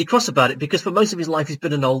really cross about it, because for most of his life he's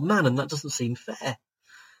been an old man, and that doesn't seem fair.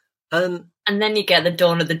 And then you get the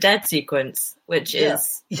Dawn of the Dead sequence, which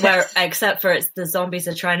is where, except for it's the zombies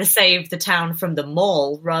are trying to save the town from the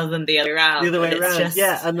mall rather than the other way around. The other way It's around,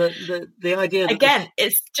 just, And the idea that again,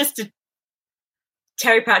 it's just a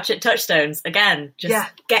Terry Pratchett touchstones again,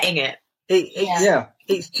 just getting it.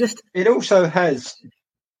 It's just. It also has,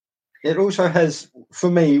 for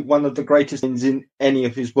me, one of the greatest things in any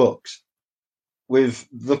of his books, with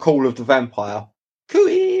the call of the vampire.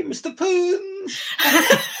 Cooey, Mr. Poons.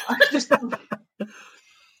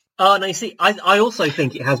 Oh, no, you see, I also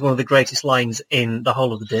think it has one of the greatest lines in the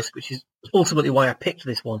whole of the disc, which is ultimately why I picked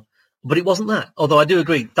this one. But it wasn't that, although I do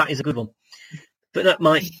agree that is a good one. But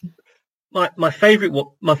my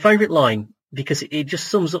favourite line, because it just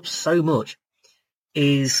sums up so much,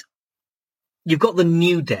 is you've got the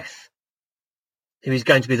new Death, who is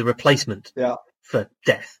going to be the replacement for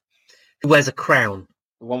Death, who wears a crown.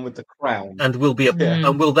 The one with the crown. And will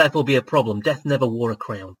therefore be a problem. Death never wore a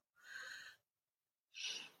crown.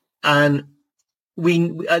 And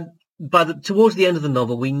towards the end of the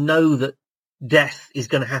novel, we know that Death is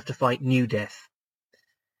going to have to fight New Death.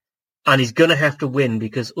 And he's going to have to win,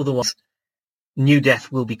 because otherwise New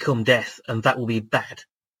Death will become Death, and that will be bad.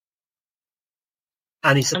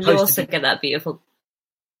 And he's supposed and you also to get that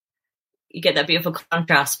beautiful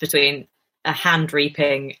contrast between a hand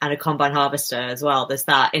reaping and a combine harvester as well. There's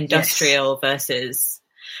that industrial versus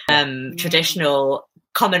traditional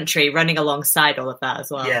commentary running alongside all of that as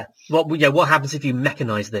well. Yeah. What happens if you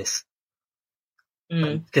mechanize this?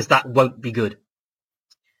 Because that won't be good.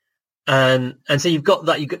 And so you've got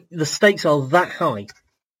that. The stakes are that high.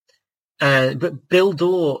 But Bill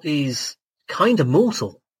Dorr is kind of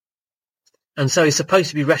mortal. And so he's supposed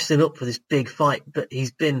to be resting up for this big fight, but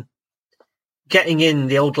he's been getting in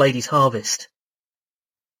the old lady's harvest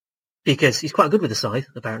because he's quite good with the scythe,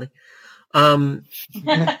 apparently. And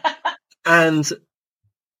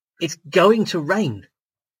it's going to rain.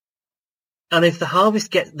 And if the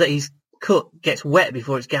harvest that he's cut gets wet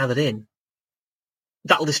before it's gathered in,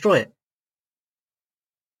 that'll destroy it.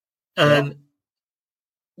 And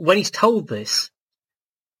when he's told this,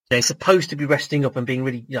 he's supposed to be resting up and being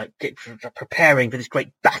really, preparing for this great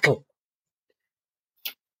battle.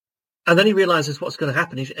 And then he realizes what's going to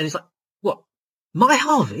happen. And he's like, what? My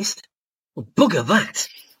harvest? Well, bugger that.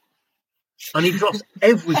 And he drops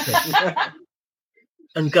everything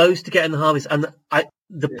and goes to get in the harvest. And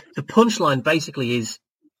the punchline basically is,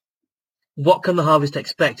 what can the harvest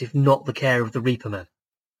expect if not the care of the Reaper Man?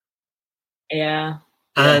 Yeah.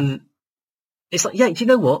 And it's like, do you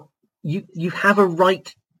know what? You have a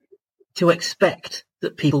right to expect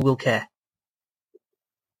that people will care.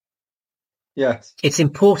 Yes. It's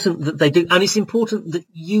important that they do, and it's important that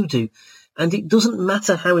you do. And it doesn't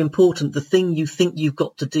matter how important the thing you think you've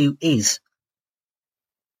got to do is.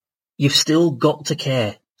 You've still got to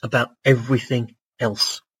care about everything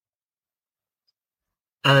else.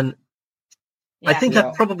 And I think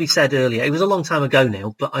I probably said earlier, it was a long time ago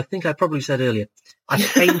now, but I think I probably said earlier, I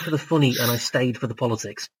came for the funny and I stayed for the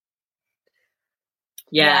politics.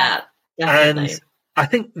 Yeah, definitely. And I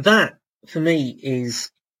think that, for me,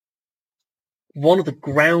 is one of the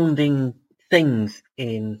grounding things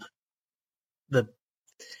in that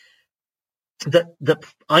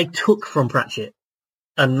I took from Pratchett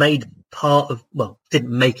and made part of,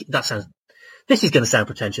 didn't make it, this is going to sound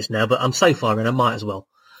pretentious now, but I'm so far in, I might as well.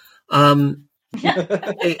 You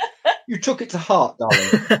took it to heart,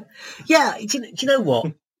 darling. Do you know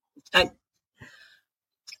what?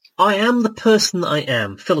 I am the person that I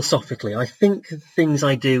am, philosophically. I think things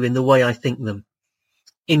I do in the way I think them,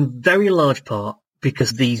 in very large part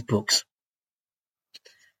because of these books.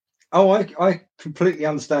 Oh, I completely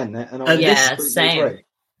understand that. And I same. agree.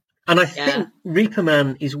 And I think Reaper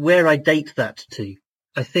Man is where I date that to.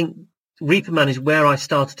 I think Reaper Man is where I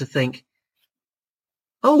started to think,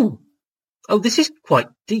 oh, this is quite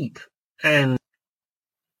deep. And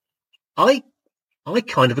I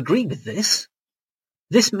kind of agree with this.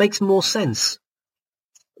 This makes more sense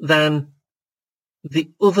than the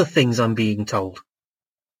other things I'm being told.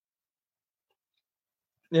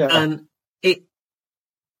 Yeah. And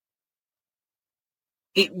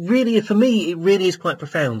it really, for me, it really is quite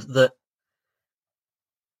profound that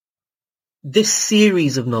this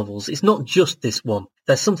series of novels, it's not just this one.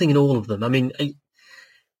 There's something in all of them. I mean,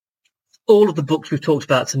 all of the books we've talked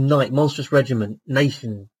about tonight, Monstrous Regiment,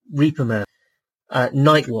 Nation, Reaper Man,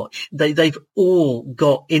 Night Watch, they've all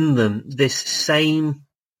got in them this same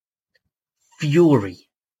fury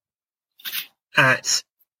at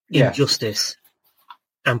injustice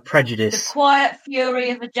and prejudice. The quiet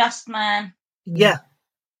fury of a just man. Yeah.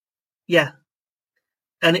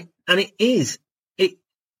 And it is.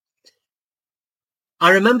 I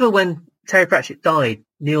remember when Terry Pratchett died,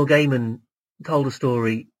 Neil Gaiman told a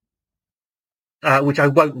story, which I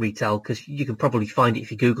won't retell because you can probably find it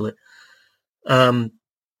if you Google it,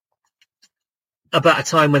 about a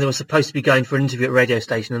time when they were supposed to be going for an interview at a radio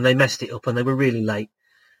station and they messed it up and they were really late.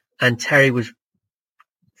 And Terry was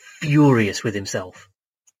furious with himself.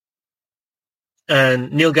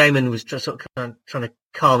 And Neil Gaiman was just sort of kind of trying to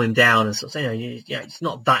calm him down and sort of say, yeah, it's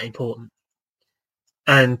not that important.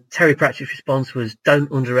 And Terry Pratchett's response was,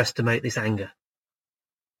 don't underestimate this anger.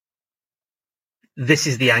 This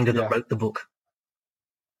is the anger that wrote the book.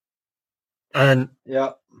 And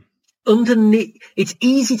underneath, it's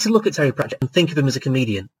easy to look at Terry Pratchett and think of him as a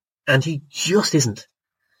comedian, and he just isn't.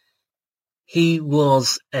 He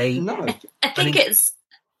was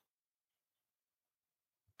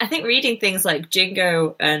I think reading things like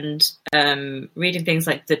Jingo and reading things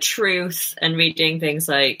like The Truth and reading things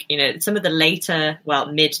like, some of the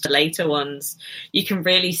mid to later ones, you can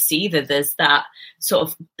really see that there's that sort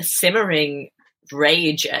of simmering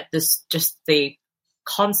rage at this, just the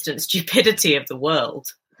constant stupidity of the world.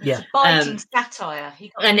 Yeah. Biting satire.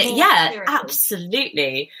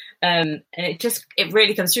 Absolutely. And it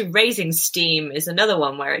really comes through. Raising Steam is another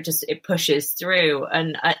one where it pushes through,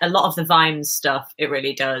 and a lot of the Vimes stuff, it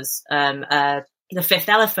really does. The Fifth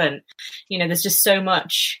Elephant, there's just so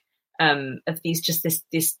much of these, just this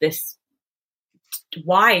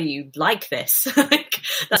why are you like this?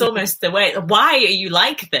 That's almost the way. Why are you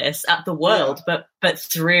like this at the world, but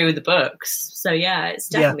through the books? So it's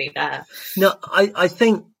definitely there. No, I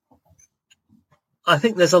think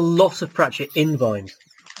there's a lot of Pratchett in Vimes.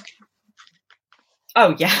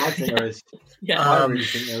 Oh yeah, I think there is. I really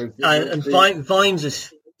think there is. And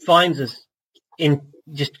Vimes is in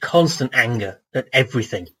just constant anger at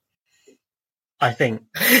everything. I think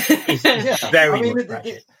is very much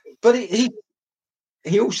Pratchett. But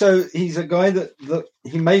he also, he's a guy that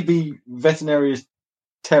he may be veterinary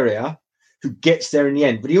terrier who gets there in the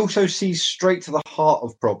end, but he also sees straight to the heart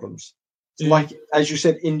of problems. Like, as you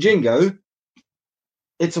said, in Jingo,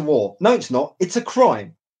 it's a war. No, it's not. It's a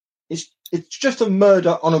crime. It's just a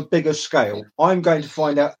murder on a bigger scale. I'm going to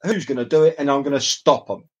find out who's going to do it, and I'm going to stop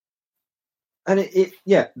them. And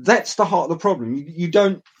that's the heart of the problem. You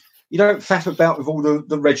don't faff about with all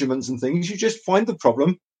the regiments and things. You just find the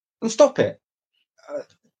problem and stop it.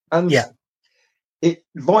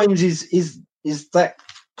 Vimes is that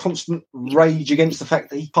constant rage against the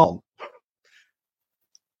fact that he can't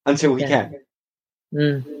until he can.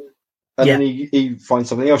 And then he finds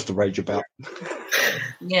something else to rage about.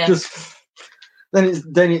 Then it's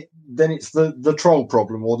the troll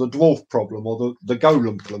problem, or the dwarf problem, or the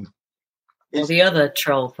golem problem, or the other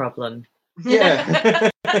troll problem. Yeah,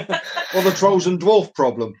 or the trolls and dwarf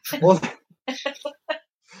problem.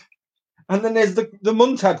 And then there's the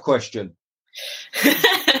Muntab question.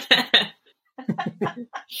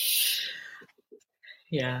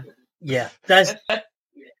 Yeah. There's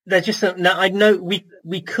just I know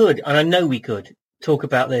we could, and I know we could talk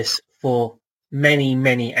about this for many,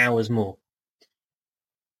 many hours more.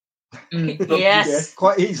 Yes,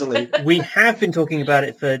 quite easily. We have been talking about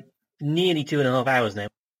it for nearly 2.5 hours now.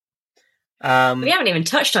 We haven't even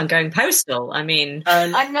touched on Going Postal. I mean,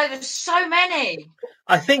 I know there's so many.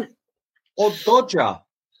 I think. Or Dodger.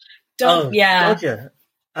 Dodger.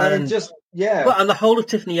 And Well, and the whole of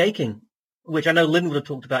Tiffany Aching, which I know Lynn would have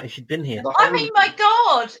talked about if she'd been here. My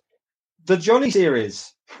God. The Johnny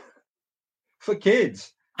series for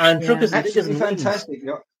kids. And Truckers and absolutely fantastic.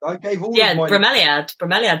 I gave all of mine.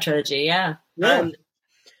 Bromeliad trilogy, yeah.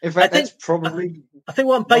 In fact, that's probably I think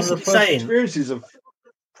what I'm basically saying experiences of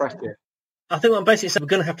Pratchett. I think what I'm basically saying, we're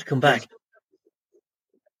going to have to come back.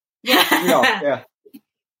 Yeah.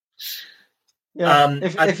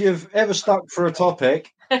 If you've ever stuck for a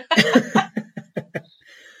topic.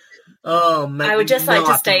 Oh man! I would just like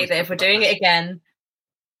to state that if we're doing it again,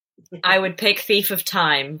 I would pick Thief of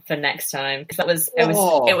Time for next time, because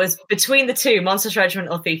it was between the two, Monstrous Regiment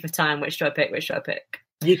or Thief of Time. Which do I pick?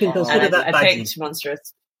 You can consider that. I picked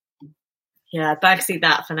Monstrous. Yeah, Bagsy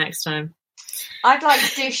that for next time. I'd like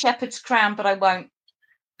to do Shepherd's Crown, but I won't.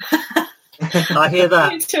 I hear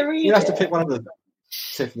that. You have to pick one of the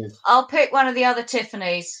Tiffany's. I'll pick one of the other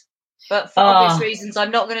Tiffany's, but for obvious reasons,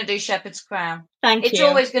 I'm not going to do Shepherd's Crown. Thank you. It's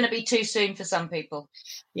always going to be too soon for some people.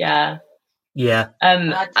 Yeah.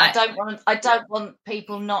 I don't want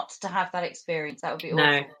people not to have that experience. That would be awful.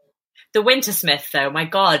 No. The Wintersmith, though, my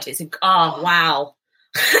God, wow.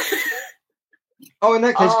 In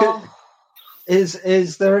that case,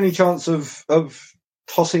 is there any chance of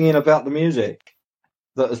tossing in about the music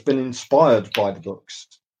that has been inspired by the books?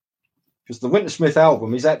 Because the Wintersmith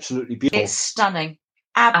album is absolutely beautiful. It's stunning.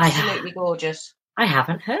 Absolutely gorgeous. I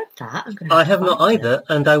haven't heard that. I'm gonna I have to not find either,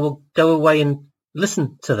 and I will go away and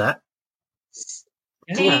listen to that.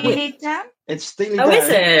 it. Steely Dan? It's Steely Oh, Dan. is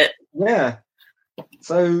it? Yeah.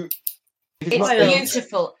 So if It's not-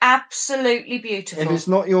 beautiful, absolutely beautiful. if it's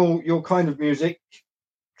not your kind of music,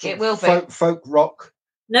 It will be. folk rock,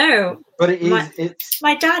 No, but it is. My- It's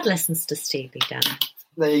my dad listens to Steely Dan.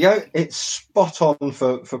 there. You go. It's spot on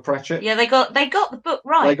for Pratchett. Yeah, they got the book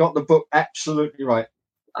right. They got the book absolutely right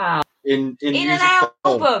Wow. in in an music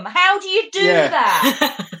form. album. How do you do Yeah.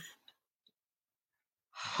 that?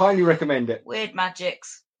 Highly recommend it. Weird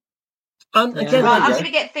magics. Yeah. Again, There Right, you I'm go. going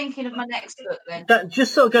to get thinking of my next book then. that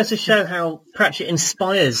just sort of goes to show how Pratchett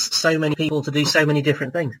inspires so many people to do so many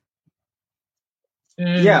different things.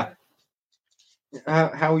 Mm. Yeah.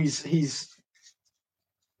 How he's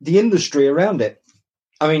the industry around it.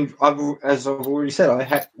 I mean, as I've already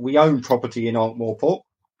said, we own property in Ankh-Morpork.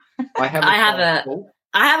 I have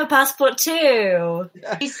I have a passport too.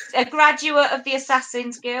 He's a graduate of the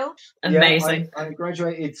Assassin's Guild. Amazing. Yeah, I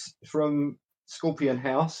graduated from Scorpion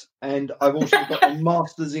House, and I've also got a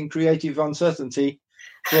master's in creative uncertainty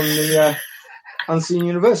from the Unseen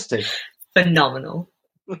University. Phenomenal.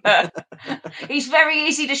 He's very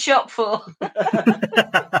easy to shop for.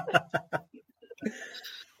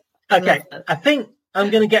 Okay, I think I'm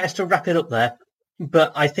going to get us to wrap it up there,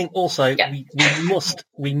 but I think also Yeah.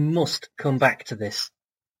 we must come back to this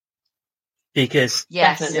because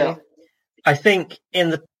Yes. Definitely. Yeah. I think in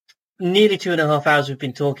the nearly 2.5 hours we've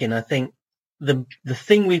been talking, I think the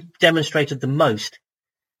thing we've demonstrated the most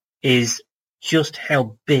is just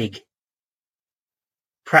how big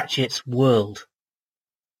Pratchett's worlds,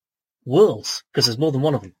 because there's more than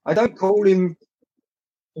one of them. I don't call him.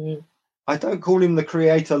 Mm. I don't call him the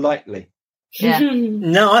creator lightly, Yeah.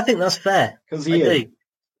 No, I think that's fair. because I he is. do.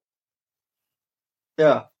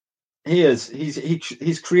 Yeah, he is.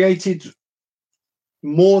 He's created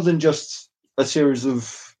more than just a series of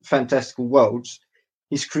fantastical worlds.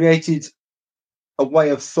 He's created a way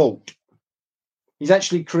of thought. He's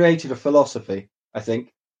actually created a philosophy, I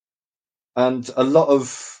think, and a lot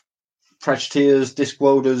of Pratchetteers,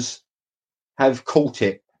 Discworlders have caught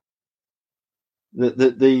it.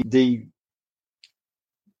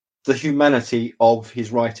 The humanity of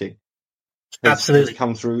his writing has Absolutely.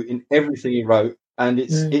 come through in everything he wrote, and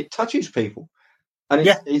it touches people, and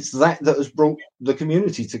it's that has brought the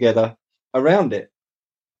community together around it.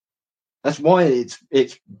 That's why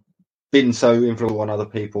it's been so influential on other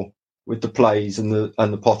people with the plays and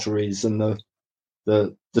the potteries and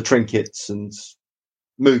the trinkets and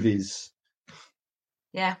movies.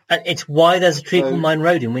 Yeah. And it's why there's a Treacle So- Mine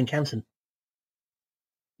Road in Wincanton.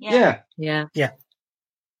 Yeah. Yeah. Yeah.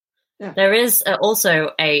 Yeah. There is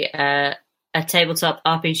also a tabletop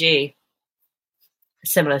RPG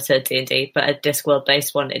similar to D&D, but a Discworld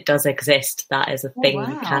based one. It does exist. That is a thing you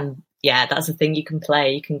wow. can. Yeah, that's a thing you can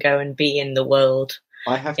play. You can go and be in the world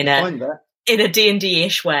I have to In a- find that. in a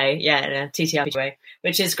D&D-ish way. Yeah, in a TTRPG way,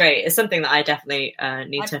 which is great. It's something that I definitely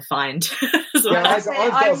need to find as well. Yeah, I've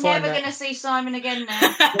got to find never that. going to see Simon again now.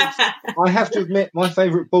 I have to admit, my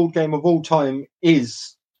favourite board game of all time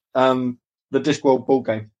is the Discworld board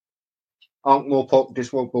game. Ankh-Morpork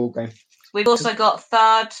Discworld board game. We've also got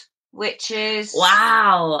Thud, which is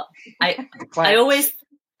Wow.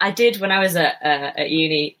 I did when I was at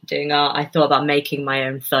uni doing art. I thought about making my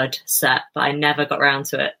own Thud set, but I never got around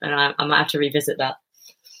to it, and I might have to revisit that.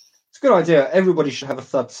 It's a good idea. Everybody should have a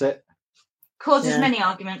Thud set. causes Yeah. many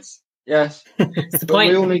arguments. Yes, That's the but point.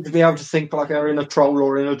 we all need to be able to think like they're in a troll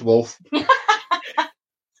or in a dwarf.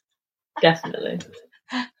 Definitely.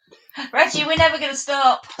 Reggie, we're never going to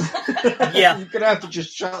stop. Yeah. You're gonna have to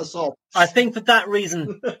just shut us off. I think for that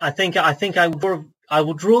reason, I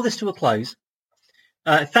will draw this to a close.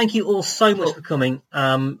 Thank you all so much for coming.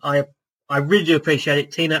 I really do appreciate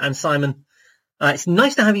it, Tina and Simon. It's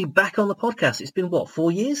nice to have you back on the podcast. It's been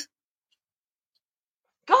 4 years?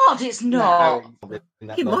 God, it's not.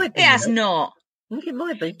 It might be. It has you know. not. I think it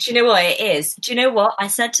might be. Do you know what it is? Do you know what I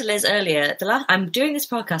said to Liz earlier? I'm doing this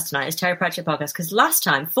podcast tonight, it's Terry Pratchett podcast, because last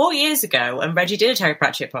time, 4 years ago, when Reggie did a Terry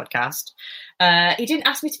Pratchett podcast, he didn't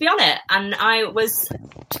ask me to be on it, and I was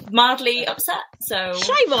mildly upset. So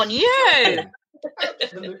Shame on you.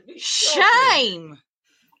 Absolutely. Shame.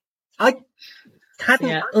 I hadn't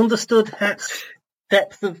Yeah. understood Hat's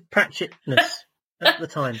depth of Pratchettness at the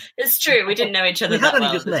time. it's true. We didn't know each other We had that only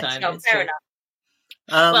well just at the met. time. No, It's fair true. enough.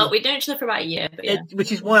 Well, we'd known each other for about a year, but yeah.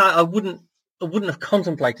 Which is why I wouldn't have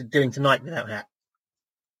contemplated doing tonight without Hat,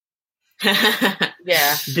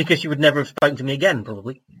 Yeah. because you would never have spoken to me again,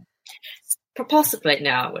 probably. Possibly, no,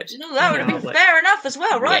 I would. No, that would have No, I been would. fair enough as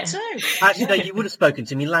well, right, Yeah. too. Actually, no, you would have spoken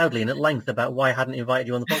to me loudly and at length about why I hadn't invited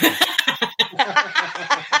you on the podcast.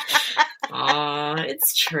 Oh,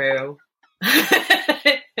 it's true.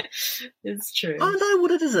 It's true. And I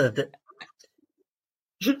would have deserved it.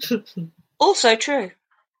 Also true.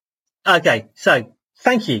 Okay, so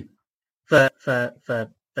thank you for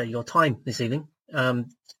your time this evening.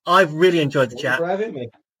 I've really enjoyed the chat. For having me.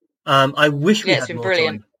 I wish we Yeah, it's had been more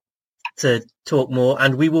brilliant. time to talk more,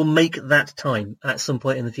 and we will make that time at some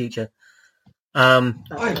point in the future. I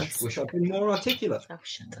wish I'd been more articulate. Oh,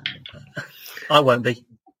 shut up. I won't be.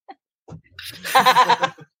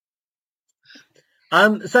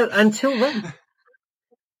 So until then,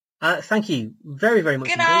 thank you very, very much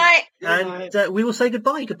Good indeed. night. And we will say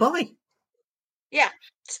goodbye. Goodbye. Yeah.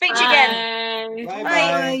 Speak to you again. Bye.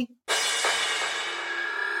 Bye.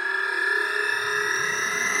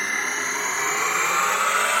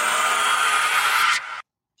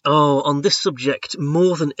 Oh, on this subject,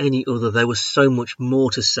 more than any other, there was so much more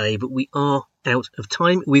to say, but we are out of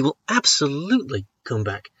time. We will absolutely come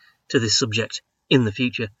back to this subject in the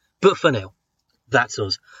future. But for now, that's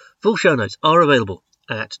us. Full show notes are available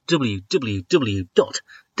at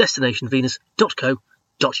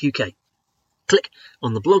www.destinationvenus.co.uk. Click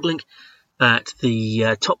on the blog link at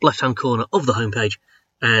the top left-hand corner of the homepage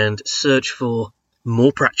and search for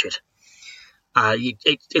More Pratchett.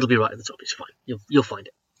 It'll be right at the top. It's fine. You'll find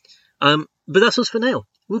it. But that's us for now.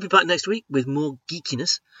 We'll be back next week with more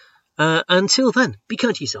geekiness. Until then, be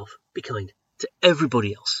kind to yourself. Be kind to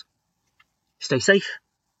everybody else. Stay safe.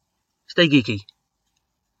 Stay geeky.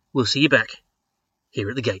 We'll see you back here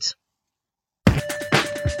at the gates.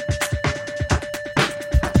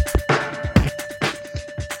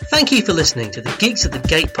 Thank you for listening to the Geeks at the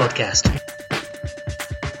Gate podcast.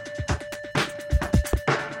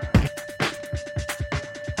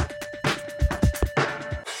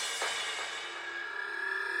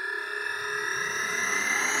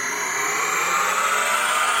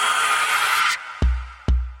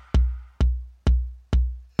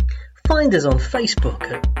 Find us on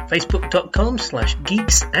Facebook at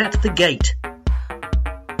facebook.com/geeksatthegate,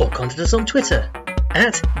 or contact us on Twitter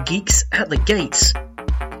at geeksatthegates,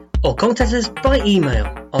 or contact us by email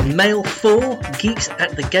on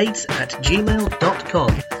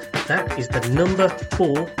mail4geeksatthegates@gmail.com. That is the number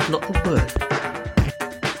 4, not the word.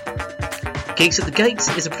 Geeks at the Gates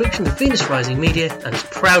is a production of Venus Rising Media and is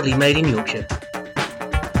proudly made in Yorkshire.